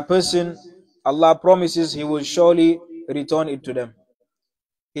 that person, Allah promises He will surely return it to them.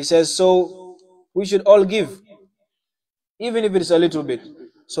 He says, so we should all give, even if it's a little bit,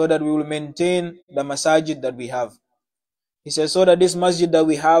 so that we will maintain the masajid that we have. He says, so that this masjid that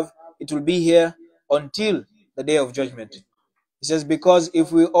we have, it will be here until the day of judgment. He says, because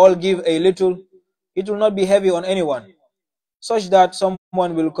if we all give a little, it will not be heavy on anyone, such that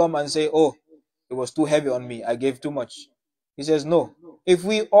someone will come and say, oh, it was too heavy on me, I gave too much. He says, no. If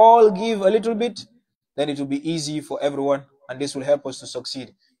we all give a little bit, then it will be easy for everyone, and this will help us to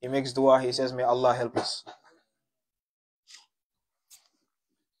succeed. He makes dua, he says, may Allah help us.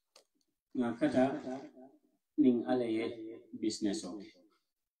 Nakata ning alaye business o.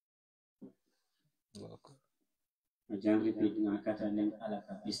 Ajan repeat nakata ning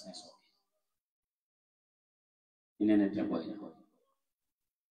alaka business o. Inene teboy.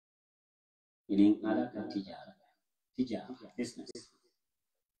 Ning alaka tijara business.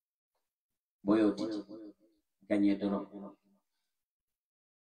 Boyo tiji ganye doro.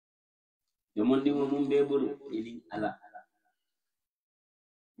 Yomondi mo mumbe buru ning ala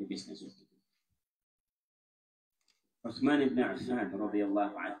business. عثمان بن عفان رضي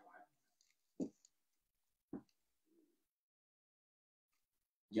الله عنه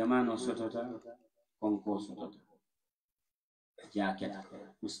جمانو سوتوتا كونكو سوتوتا جاكيت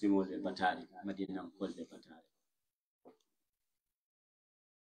مسلمو دي باتاري مدينة كل دي باتاري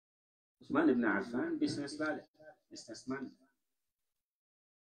عثمان بن عفان بيزنس لالي بيزنسمان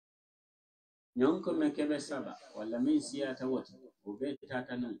نيونكو من كبه سبا ولا من سياتا وطا وبيت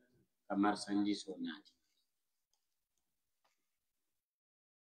تاكنو كمار سنجي سوناتي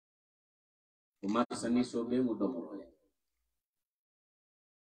Umar sani sobe mu domoro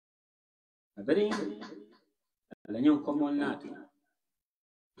abari la nyon komon nati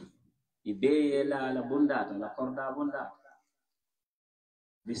ibe la bundata la korda bundata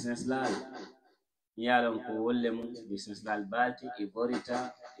business lal yaron ko wolle mu business lal balti e borita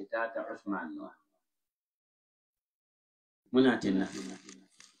itata Uthman no munatinna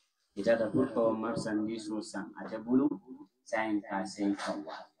itata ko Umar sani so san atabulu sain ka sain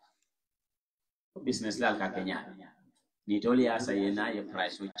kawa business lal ka Kenya ni toli asa yena ye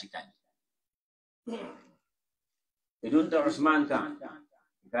price o chicken idun ta Usman kan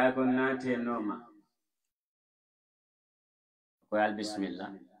ka ko nate noma ko al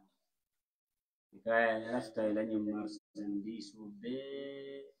bismillah ka lafta ila ni marsan di so be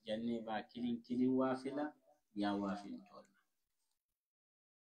janni ba kilin wafila ya wafil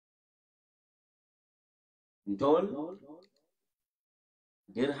tol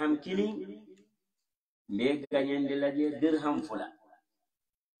dirham kilin me ganyande la je dirham fula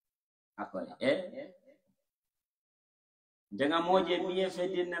akoy danga moje mi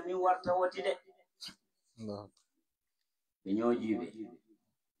fedina mi warta woti de ñoo jibe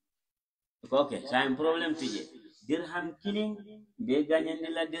okay ça un problème tije dirham killing be ganyande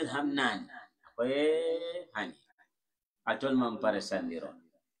la dirham nan akoy hani atol man pare sandiro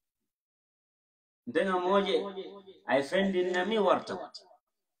danga moje ay fendina mi warta woti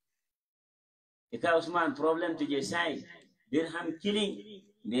ika Usman problem tije sai dirham killing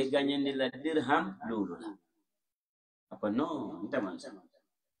be ganyande la dirham lulula apa no ntaman sama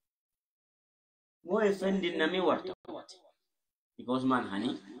moy fendina mi warta woti ika Usman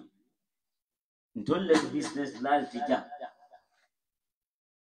hani ntol le business lal tija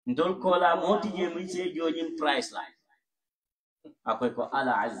ntol kola moti je mi se jojim price la akoy ko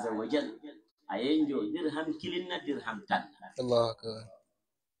ala azza wa jalla ayenjo dirham kilinna dirham tan Allah akbar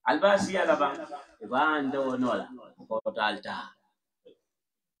albasi ala ba ndo nola ko dalta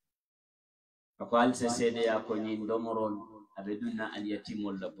ko al sede ya ko ni domorol abeduna al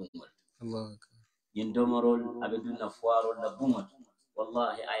yatimul labumul Allah akbar ni domorol abeduna fuarol labumul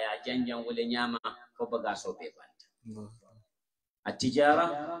wallahi aya janjan wala nyama ko baga so be banta التجاره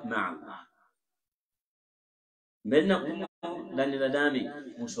نعم بينكم لان لدامي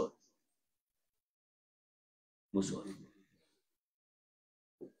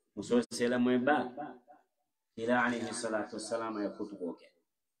مسول سلام با الى عليه الصلاه والسلام يفوت بوك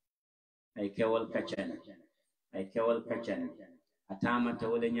اي كول كچن اتاما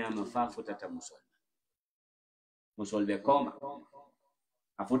تولى نياما فافوتا مسول musol be koma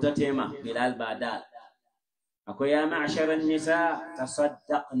afuta tema bilal badal ako ya ma'shara an-nisa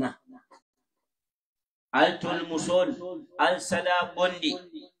tasaddaqna altul musol al sada bondi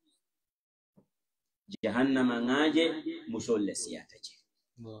jahannama ngaje musol le siyata je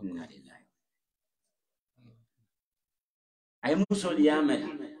inna lillahi ay musol yamali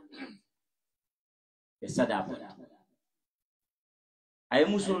e sada bondi ay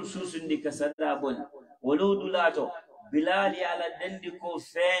musol susundi ka sada bondi wolo dulato bilal ya la dendi ko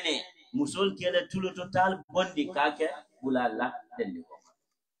fene musol kela tulo total bondi kake bulalla dendi ko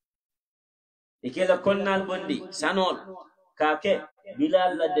ikela konnal bondi sanol kake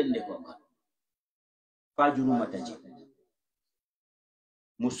bilal la dendi ko fajuru mataji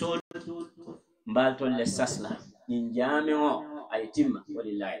musol mbaltol le sasla nin jami'o ay timma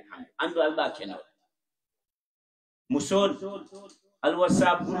walillahi alhamd andu alba keno musol al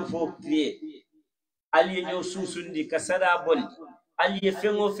whatsapp groupe prier ali ñew susundi ka sada bondi ali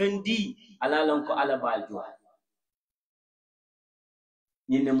fengo fendi ala lanko ala baljo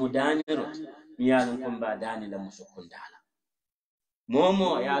ñinne mo daniro mi yalon ko mba dani la musukundala momo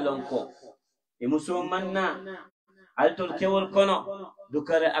yalon ko e muso manna altol kewol kono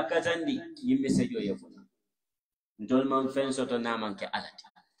dukare akatandi yimbe sejo yefuna ndol man fen soto namanke alati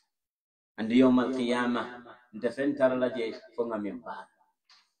andi yawmal qiyamah nte fen tarala je fo ngamen ba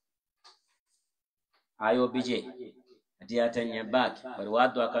ayo bije atiyata nyabaki bar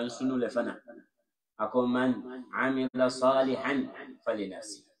wadu akan sunu le fana ako man amila salihan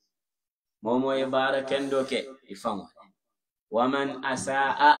falinafsi momo e barakendo ke ifango waman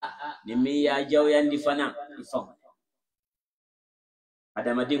asaa nimi ya jaw yandi fana ifango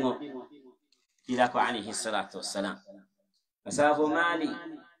adama dingo kila ko alayhi salatu wassalam asafu mali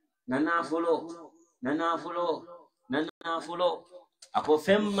nanafulo ako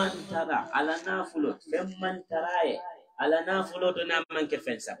femman tara ala nafulo femman taraye ala nafulo to namman ke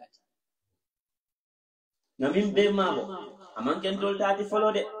fen sabat namin be mabo amanken dol tati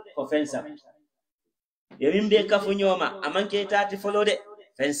folode ko fen sabat yemin be kafu nyoma amanke tati folode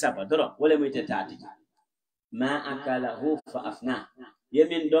fen sabat doro wala muyte tati ma akalahu fa afna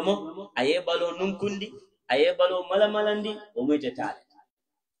yemin domo aye balo nunkundi aye balo malamalandi o muyte tati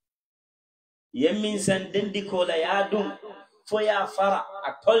yemin san dendi ko la yadum fo ya fara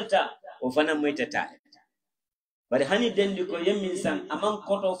atolta o fana moyta taale bari hani dendi ko yemin san aman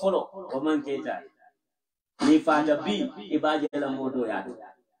koto folo o man keta ni fata bi ibaje la modo yadu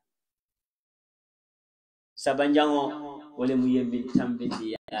sabanjango wole mu yemin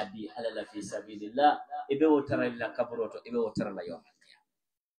tambindi yadi alala fi sabilillah ibe o taralla kabroto ibe o taralla yo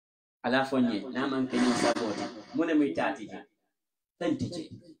ala fonye na man keni sabota mune mi tatije tantije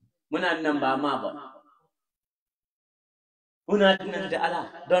muna namba maba muna tinante ala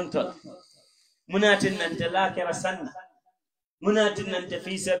dontol muna tinante la kera sanna muna tinante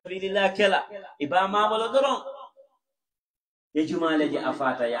fi sabilillah kala iba maba lo doron e jumaleje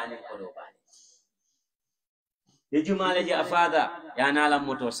afata yani kodo bale e jumaleje afada yana la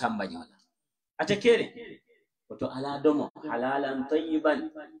moto samba nyola atakere to ala domo halalan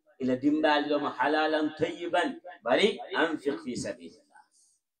tayyiban ila dimbal domo halalan tayyiban bari anfiq fi sabilillah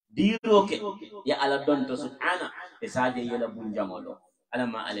diroke ya ala donto subhana e saje yela bunjamolo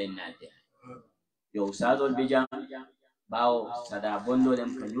alama alayna de yo sadol bijam bawo sada bondo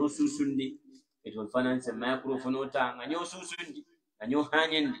dem ko nyosu sundi e to finance microphone ta nganyo susundi nganyo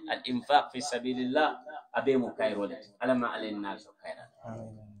hanin al infaq fi sabilillah abe mu kayrole alama alayna so kayra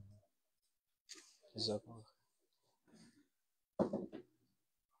amin jazakallah.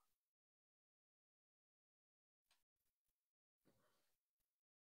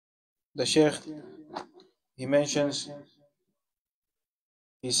 The Sheikh, he mentions,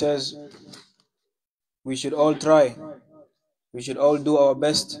 he says, we should all try, we should all do our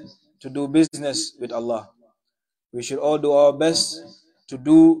best to do business with Allah. We should all do our best to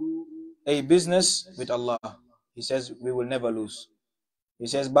do a business with Allah. He says, we will never lose. He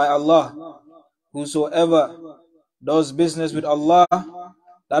says, by Allah, whosoever does business with Allah,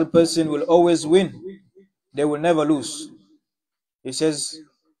 that person will always win. They will never lose. He says,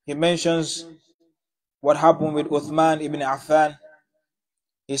 he mentions what happened with Uthman ibn Affan.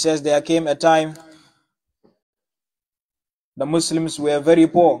 He says there came a time the Muslims were very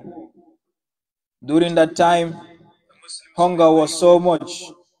poor. During that time, hunger was so much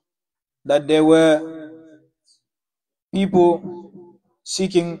that there were people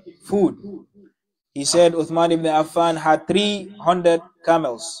seeking food. He said Uthman ibn Affan had 300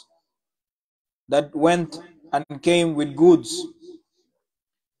 camels that went and came with goods.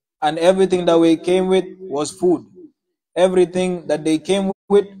 And everything that we came with was food. Everything that they came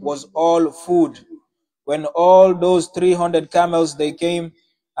with was all food. when all those 300 camels, they came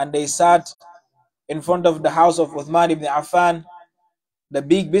and they sat in front of the house of Uthman ibn Affan, the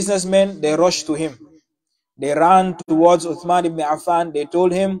big businessmen, they rushed to him. They ran towards Uthman ibn Affan. They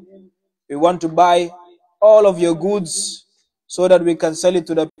told him, we want to buy all of your goods so that we can sell it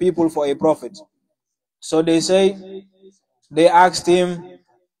to the people for a profit. So they say, they asked him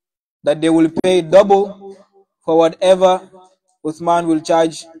that they will pay double for whatever Uthman will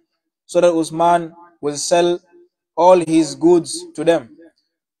charge, so that Uthman will sell all his goods to them.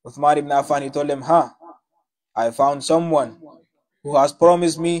 Uthman ibn Affan, he told them, I found someone who has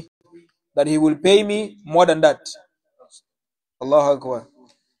promised me that he will pay me more than that. Allahu Akbar.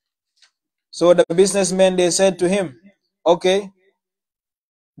 So the businessmen, they said to him, okay,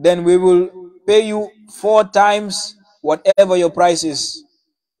 then we will pay you 4 times whatever your price is.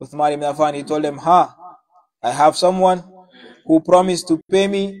 Uthman ibn Affan, he told them, I have someone who promised to pay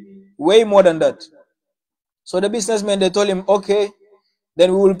me way more than that. So the businessmen, they told him, okay,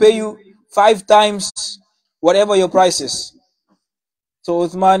 then we will pay you 5 times whatever your price is. So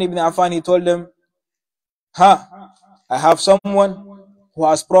Uthman ibn Affan, he told them, I have someone who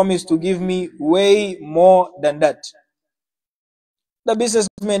has promised to give me way more than that. The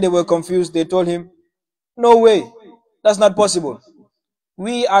businessmen, they were confused. They told him, no way, that's not possible.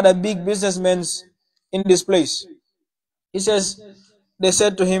 We are the big businessmen in this place. He says, they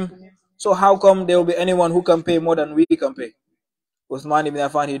said to him, so how come there will be anyone who can pay more than we can pay? Uthman ibn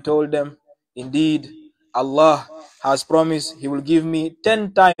Affan, he told them, indeed, Allah has promised he will give me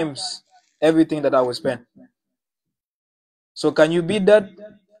 10 times everything that I will spend. So can you beat that?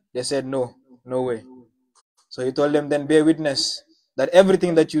 They said, no, no way. So he told them, then bear witness that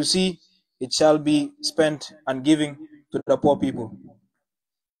everything that you see, it shall be spent and giving to the poor people.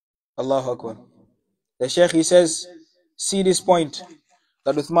 Allahu Akbar. The Sheikh, he says, see this point,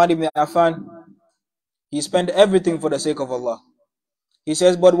 that Uthman ibn Affan, he spent everything for the sake of Allah. He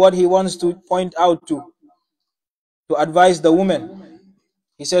says, but what he wants to point out to advise the woman,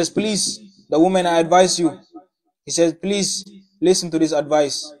 he says, please, the woman, I advise you. He says, please listen to this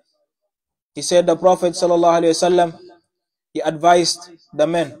advice. He said, the Prophet ﷺ, he advised the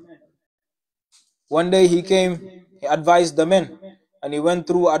men. One day he came, he advised the men, and he went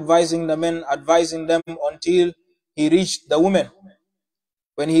through advising the men, advising them until he reached the women.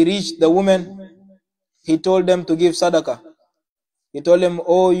 When he reached the women, he told them to give sadaqah. He told them,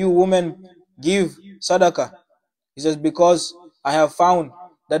 oh, you women, give sadaqah. He says, because I have found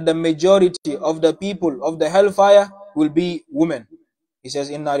that the majority of the people of the hellfire will be women. He says,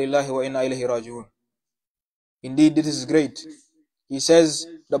 Inna lillahi wa inna ilayhi raji'un. Indeed, this is great. He says,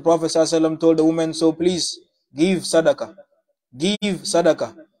 the Prophet ﷺ told the woman, so please give sadaqah. Give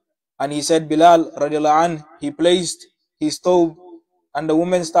sadaqah. And he said, Bilal radiallahu anh, he placed his stove, and the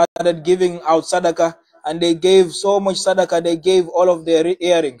women started giving out sadaqah, and they gave so much sadaqah, they gave all of their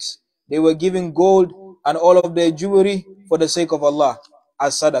earrings. They were giving gold and all of their jewelry for the sake of Allah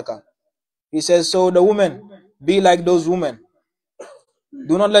as sadaqah. He says, so the women, be like those women.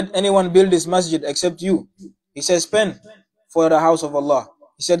 Do not let anyone build this masjid except you. He says, spend for the house of Allah.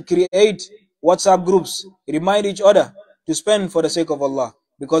 He said, create WhatsApp groups. Remind each other to spend for the sake of Allah.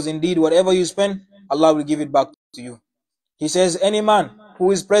 Because indeed, whatever you spend, Allah will give it back to you. He says, any man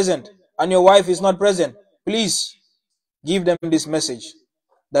who is present and your wife is not present, please give them this message,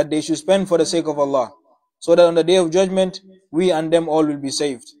 that they should spend for the sake of Allah, so that on the day of judgment, we and them all will be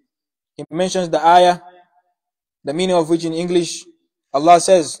saved. He mentions the ayah, the meaning of which in English, Allah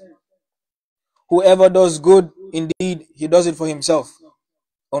says, whoever does good, indeed, he does it for himself.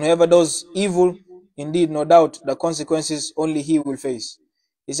 And whoever does evil, indeed, no doubt, the consequences only he will face.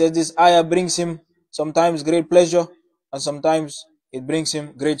 He says this ayah brings him sometimes great pleasure, and sometimes it brings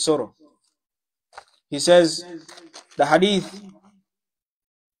him great sorrow. He says, the hadith,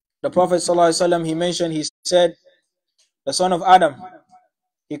 the Prophet ﷺ, he mentioned, he said, the son of Adam,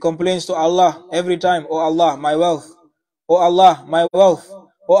 he complains to Allah every time, oh Allah, my wealth. Oh Allah, my wealth.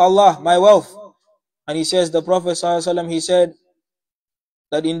 Oh Allah, my wealth. And he says, the Prophet ﷺ, he said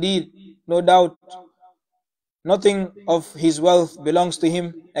that indeed, no doubt, nothing of his wealth belongs to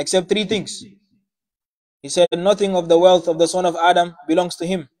him except 3 things. He said, nothing of the wealth of the son of Adam belongs to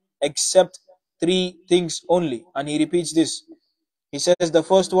him except 3 things only. And he repeats this. He says, the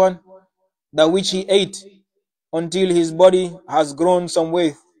first one, that which he ate until his body has grown some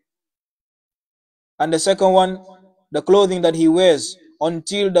weight. And the second one, the clothing that he wears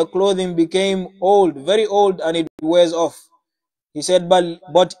until the clothing became old, very old, and it wears off. He said,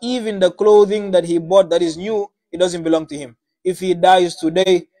 but even the clothing that he bought that is new, it doesn't belong to him. If he dies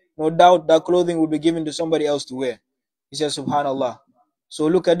today, no doubt that clothing will be given to somebody else to wear. He says, subhanallah. So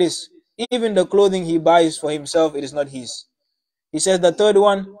look at this. even the clothing he buys for himself, it is not his. He says the third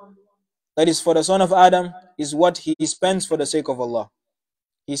one, that is for the son of Adam, is what he spends for the sake of Allah.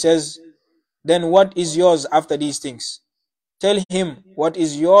 He says, then what is yours after these things? Tell him what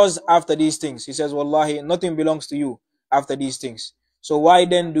is yours after these things. He says, Wallahi, nothing belongs to you after these things. So why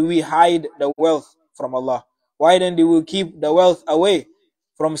then do we hide the wealth from Allah? Why then do we keep the wealth away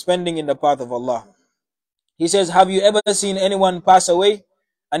from spending in the path of Allah? He says, have you ever seen anyone pass away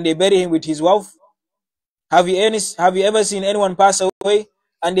and they bury him with his wealth? Have you ever seen anyone pass away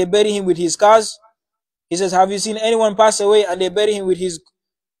and they bury him with his cars? He says, have you seen anyone pass away and they bury him with his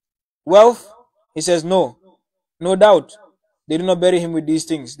wealth? He says, no. No doubt. They do not bury him with these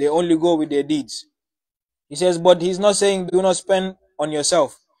things. They only go with their deeds. He says, but he's not saying do not spend on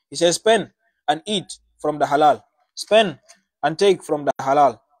yourself. He says, spend and eat from the halal. Spend and take from the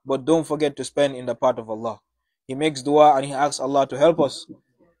halal. But don't forget to spend in the path of Allah. He makes dua and he asks Allah to help us.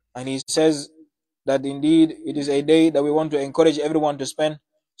 And he says that indeed it is a day that we want to encourage everyone to spend.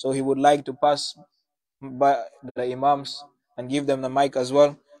 So he would like to pass by the Imams and give them the mic as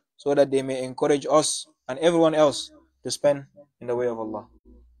well, so that they may encourage us and everyone else to spend in the way of Allah.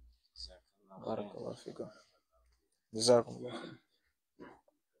 Barakallahu fikum. Jazakumullah khair.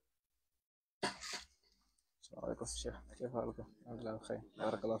 Assalamu alaikum Sheikh. كيف حالكم؟ الحمد لله بخير.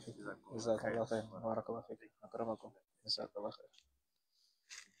 بارك الله فيك. جزاكم الله خير. بارك الله فيك. أكرمكم. جزاك الله خير.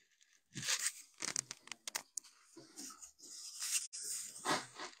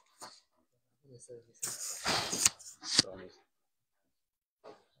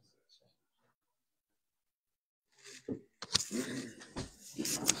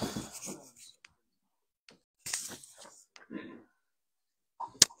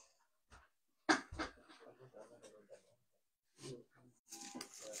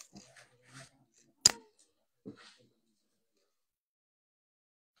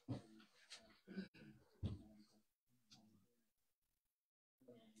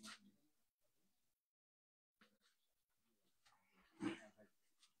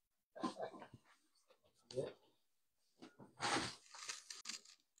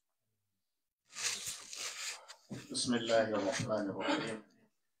 بسم الله الرحمن الرحيم.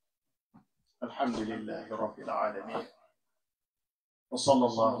 الحمد لله رب العالمين، وصلى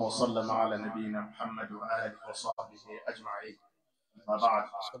الله وسلم على نبينا محمد وآله وصحبه أجمعين. ما بعد،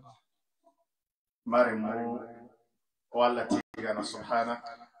 مرمو والتي كان سبحانه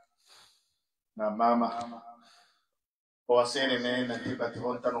نماما وسيرنا نتيبة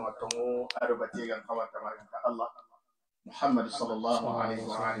هونتن وتمو أربتي كان الله محمد صلى الله عليه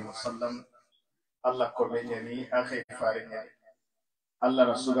وآله وسلم. Allah komenyani akhay farenyani Allah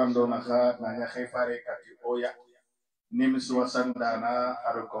rasugando naka nanya khay fare kati oya nimsuwa sandana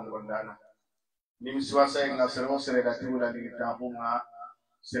aru kongondana nimsuwa say nga sero sere dati wala ni tabunga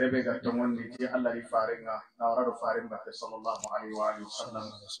serebe gatongon ni Allah di farenga na wararu faren batte sallallahu alaihi wa alihi wasallam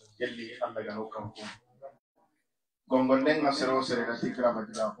jelli Allah gano kamkum gongonden nga sero sere dati krama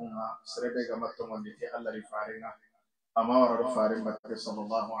tabunga serebe gamatongon ni Allah di farenga Amar Farim Bakri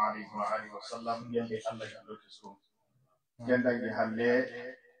sallallahu alaihi wa alihi wasallam yalli Allah jalo kisum janda ngi halle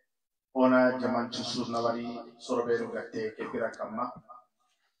ona jaman chusus nawari sorberu gatte kebira kamma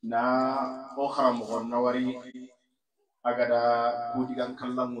na o kharam gon nawari agada budigan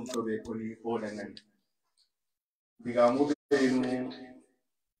kallam mun tobe koni o dangan diga mu benu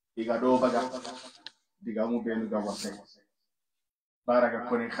diga do baga diga mu benu ga wase baraka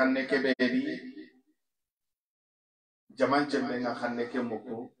koni khanne kebedi jaman cembe nga xanne ke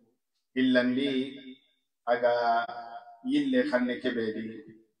moko illandi aga yille xanne ke bedi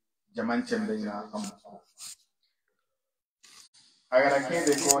jaman cembe nga am aga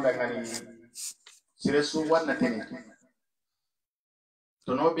rakede ko daga ni siresu wanna tene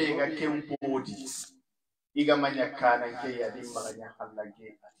tono be ga kempodi iga manya kana ke ya di maganya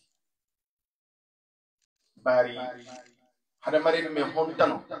hallage bari hada mare me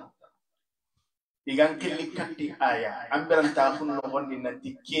hontano igan kelli katti aya amberanta funno gondi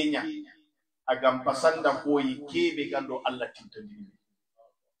nanti Kenya agam pasanda hoyi kebe gando Allah tintoni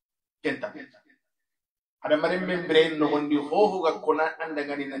kenta ada mare membre no gondi hoho ga kona anda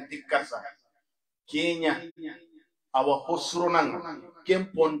ngani nanti kasa Kenya awa hosronan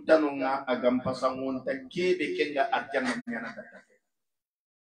kempontano nga agam pasangon ta kebe kenga arjanna nyana data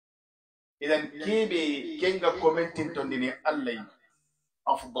idan kebe kenga commenting tondini Allah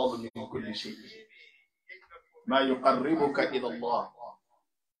afdalu min kulli shay ما يقربك إلى الله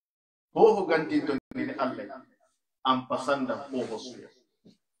هو غانتي توني الله أم بسندا هو سوى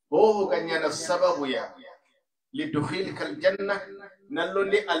هو غانيانا السبب يا لدخولك الجنة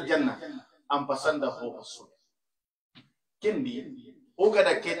نلولي الجنة أم بسندا هو سوى كندي oga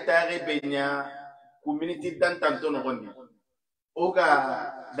da ketare benya community dan tanto no gondi oga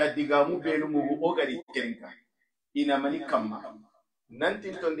da digamu belu mu oga di kenka ina mani kamma nanti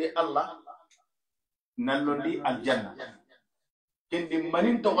tonde Allah nallondi aljanna kendi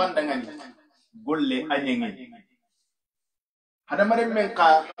manin to gandangani golle anyengi hada mare men ka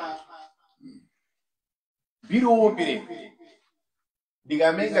biro bire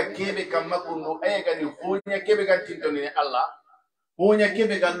digamenga kebe kamma kundo ayga ni honya kebe kan tintoni Allah honya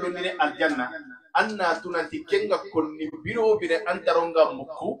kebe gallondi aljanna anna tunanti kenga konni biro bire antaronga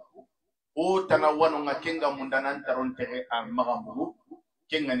mukku o tanawano nga kenga mundana antaronte magambu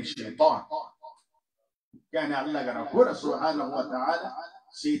kenga ni shaytan يعني الله قال سبحانه وتعالى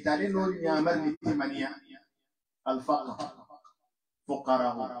شيطان يامر للثمانية الفقر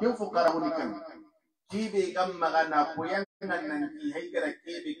فقراء كيف فقراء نكم كيف يجمع غنا كويان ننتي هيكرا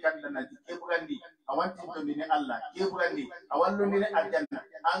كيف كان ننتي كيف غندي أوان تنتمي الله كيف غندي أوان لوني الجنة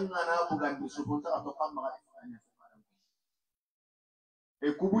أنا بغندي سبحانه أتوقع ما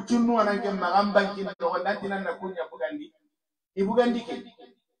كوبوتشنو أنا كم مغامبانكين لو نانتي نكون يبغندي يبغندي كيف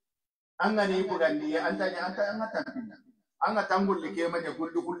anga ne bugandi antanya anta anga tangul ke manya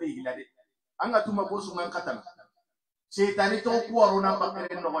gullu gulli hilade anga tuma bosu ngan katana seitani to kuwaro na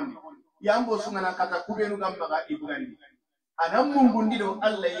bakere no gondi yambo sunga kata kubenu gamma ga ibugandi anam mungundi do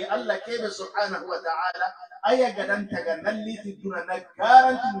Allah ya Allah kebe subhanahu wa ta'ala aya gadan taga nalli tiduna na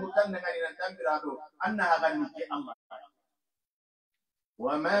garanti mutanna ngani nan tambirado annaha ganni ke Allah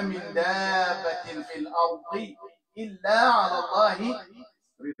wa ma min dabbatin fil ardi illa ala Allah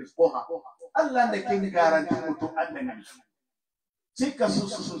rizquha Allah ne ken garanti mutu annan sika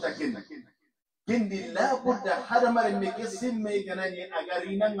susu takenna kendi la budda hadamar me kesim me ganani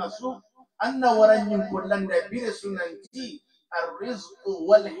agarina ngasu anna waranyin kullanda bire sunanti الرزق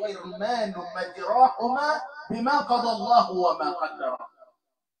والحرمان مجراهما بما قضى الله وما قدر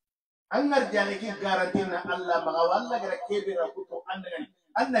أن رجالك garantina Allah magawalla gara kebira kutu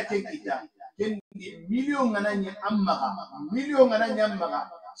annan kita kendi million ngananya amma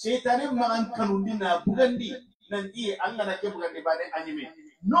setan magan kanundina bugandi nanti Allah na ke bugandi bade anime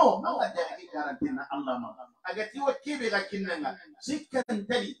no Allah jadi garantina Allah ma agati wa kebe ga kinnanga sikkan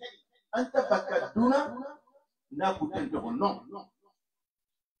tali anta bakaduna na putan to no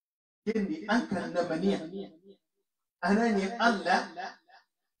kendi ankan na maniya anani Allah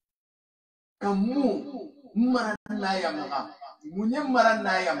kamu maranna ya maga munye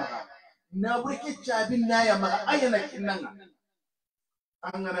maranna ya maga na burke cabin na ya maga ayana kinnanga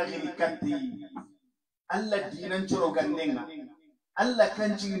angana giri kanti Allah dinan coro gandenga Allah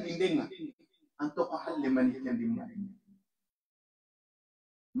kanci dindenga anto ko halle mani kendi mani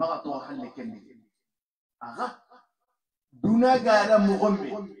maga to halle kendi aga dunaga da mugombe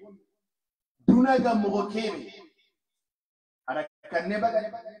dunaga mugokebe ara kanne baga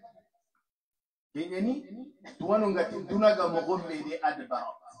yenyeni tuwanu ngati dunaga mugombe de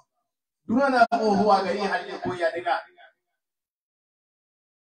adbara dunana ko huwa gari halle ko ya daga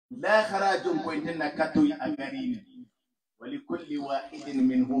لا خراج كوينتنا كتوي أغارين ولكل واحد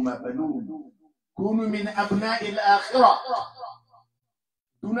منهما بنون كونوا من أبناء الآخرة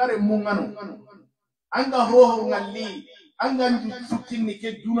دونار مونغانو أنغا هو نغالي أنغا نجسوتيني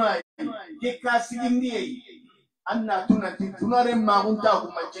كدونا كاسيندي أنا تونتي دونار ما هونتا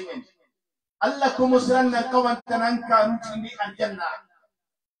هما جنين الله كمسرنا كوانتنا أنكا نجيني الجنة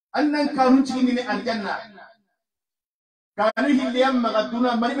أنكا نجيني الجنة كانوا هليام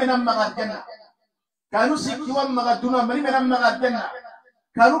مغدونا مريمنا مغدنا كانوا سكيوام مغدونا مريمنا مغدنا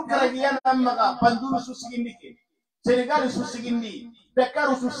كانوا كرجيان مغا بندور سوسيندي سنغال سوسيندي دكار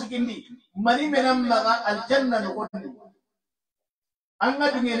سوسيندي مريمنا مغا الجنة نقولني أنا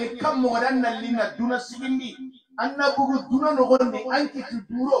دنيني كم مغدنا لنا دونا سيندي أنا بقول دونا نقولني أنك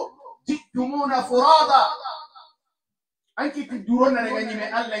تدورو جئتمونا فرادا أنك تدورنا نغني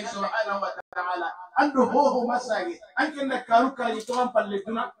الله سبحانه وتعالى ando hoho masagi anke na karuka yitoan palle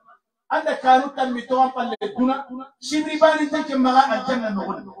duna anda karuka mitoan palle duna shibri bani tanke maga aljanna no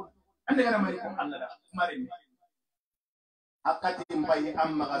anda kana mari ko Allah da mari akati mbayi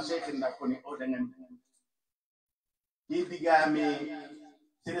amma ga sheikh nda ko ni odangan didigame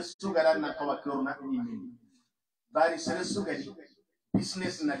sere sugara na kawakorna ni bari sere sugari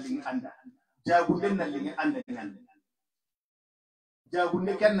business na ling anda jagunden na ling anda nganda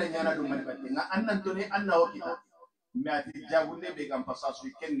jagunde kenna nyana do mari batte nga annan to ne anna wakita mi ati jagunde be gam pasasu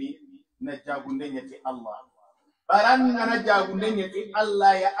kenni na jagunde nyati Allah baran ngana jagunde nyati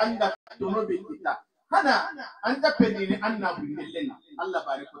Allah ya anda to no be kita hana anta pedini anna bindellen Allah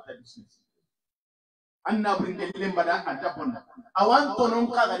bare ko ta business anna bindellen bada anta bonna awan to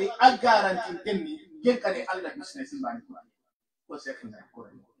non kagari agaranti kenni ken kare Allah business bani ko ko SHEIKH na ko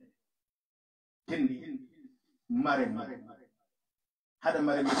kendi mare hada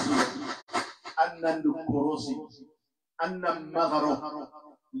mare misiya annan du korosi annan magaro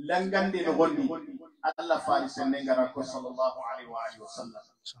langande no gondi Allah farisen ngara ko sallallahu alaihi wa alihi wasallam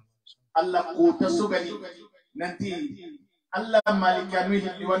Allah ko tasugani nanti Allah malikanu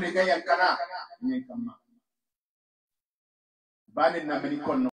hilli woni gayan kana nyen kamma bani na mani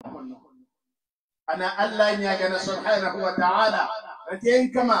konno ana Allah nyaga na subhanahu wa ta'ala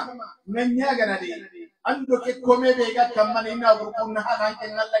raten kama nan nyaga na de ando ke kome be ga kamma ina burkun na hakan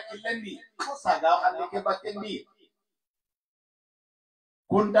ken Allah killendi ko saga Allah ke batendi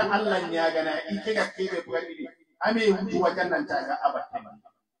kunda Allah nyaga na ike ga kebe bugandi ame wutu wajan nan taga abatte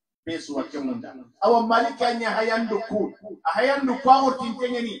besu wa kemunda awa malika nya hayandu ku hayandu kwa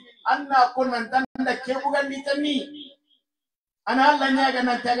tintengeni anna konan tanda ke bugandi tanni ana Allah nyaga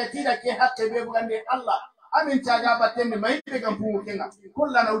nan taga tira ke hakke be bugandi Allah amin taga batte mai be gam fu kenga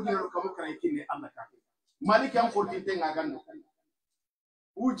kullana ujiro ko mukran kinni Allah ka malika an tintenga gandu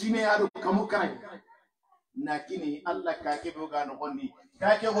ujine ado kamukran nakini Allah ka ke bugano gondi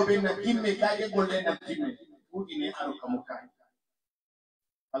kake gobe na kimme kake golle na kimme ujine ado kamukran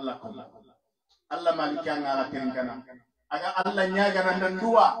Allah Allah malika ngara tenkana aga Allah nyaga nan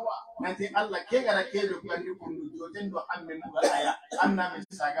duwa nanti Allah ke gara ke do kandi kundu joten do amme mu aya anna mi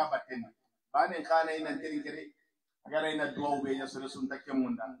saga batten bane kana ina tenkere aga ina duwa be ya sura sun takke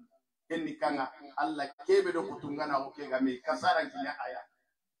munda kenni kanga Allah ke be do kutungana o ke game kasaran kinya aya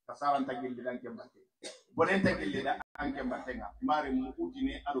kasaran tagil dan ke batte bonen tagil da an ke battenga mare mu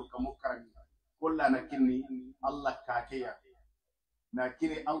ujine ado kamukran kullana kinni Allah ka ke ya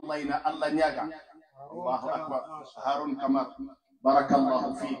nakini Allah ina Allah nyaga Allahu akbar Harun Kamar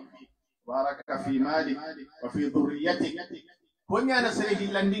barakallahu fi baraka fi malik wa fi dhurriyyatik konya na sere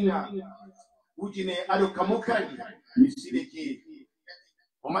hillandinga ujine ado kamukran misile ke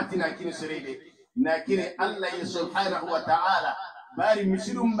umatina kini serebe nakini Allah subhanahu wa ta'ala bari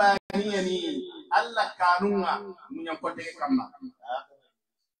misilum baniyani Allah kanunga munyan kote kamma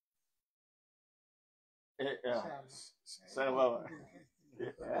sawa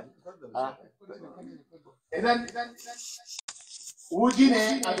idan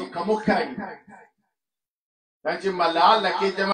wujine ado kamukran dan jimma la Allah ke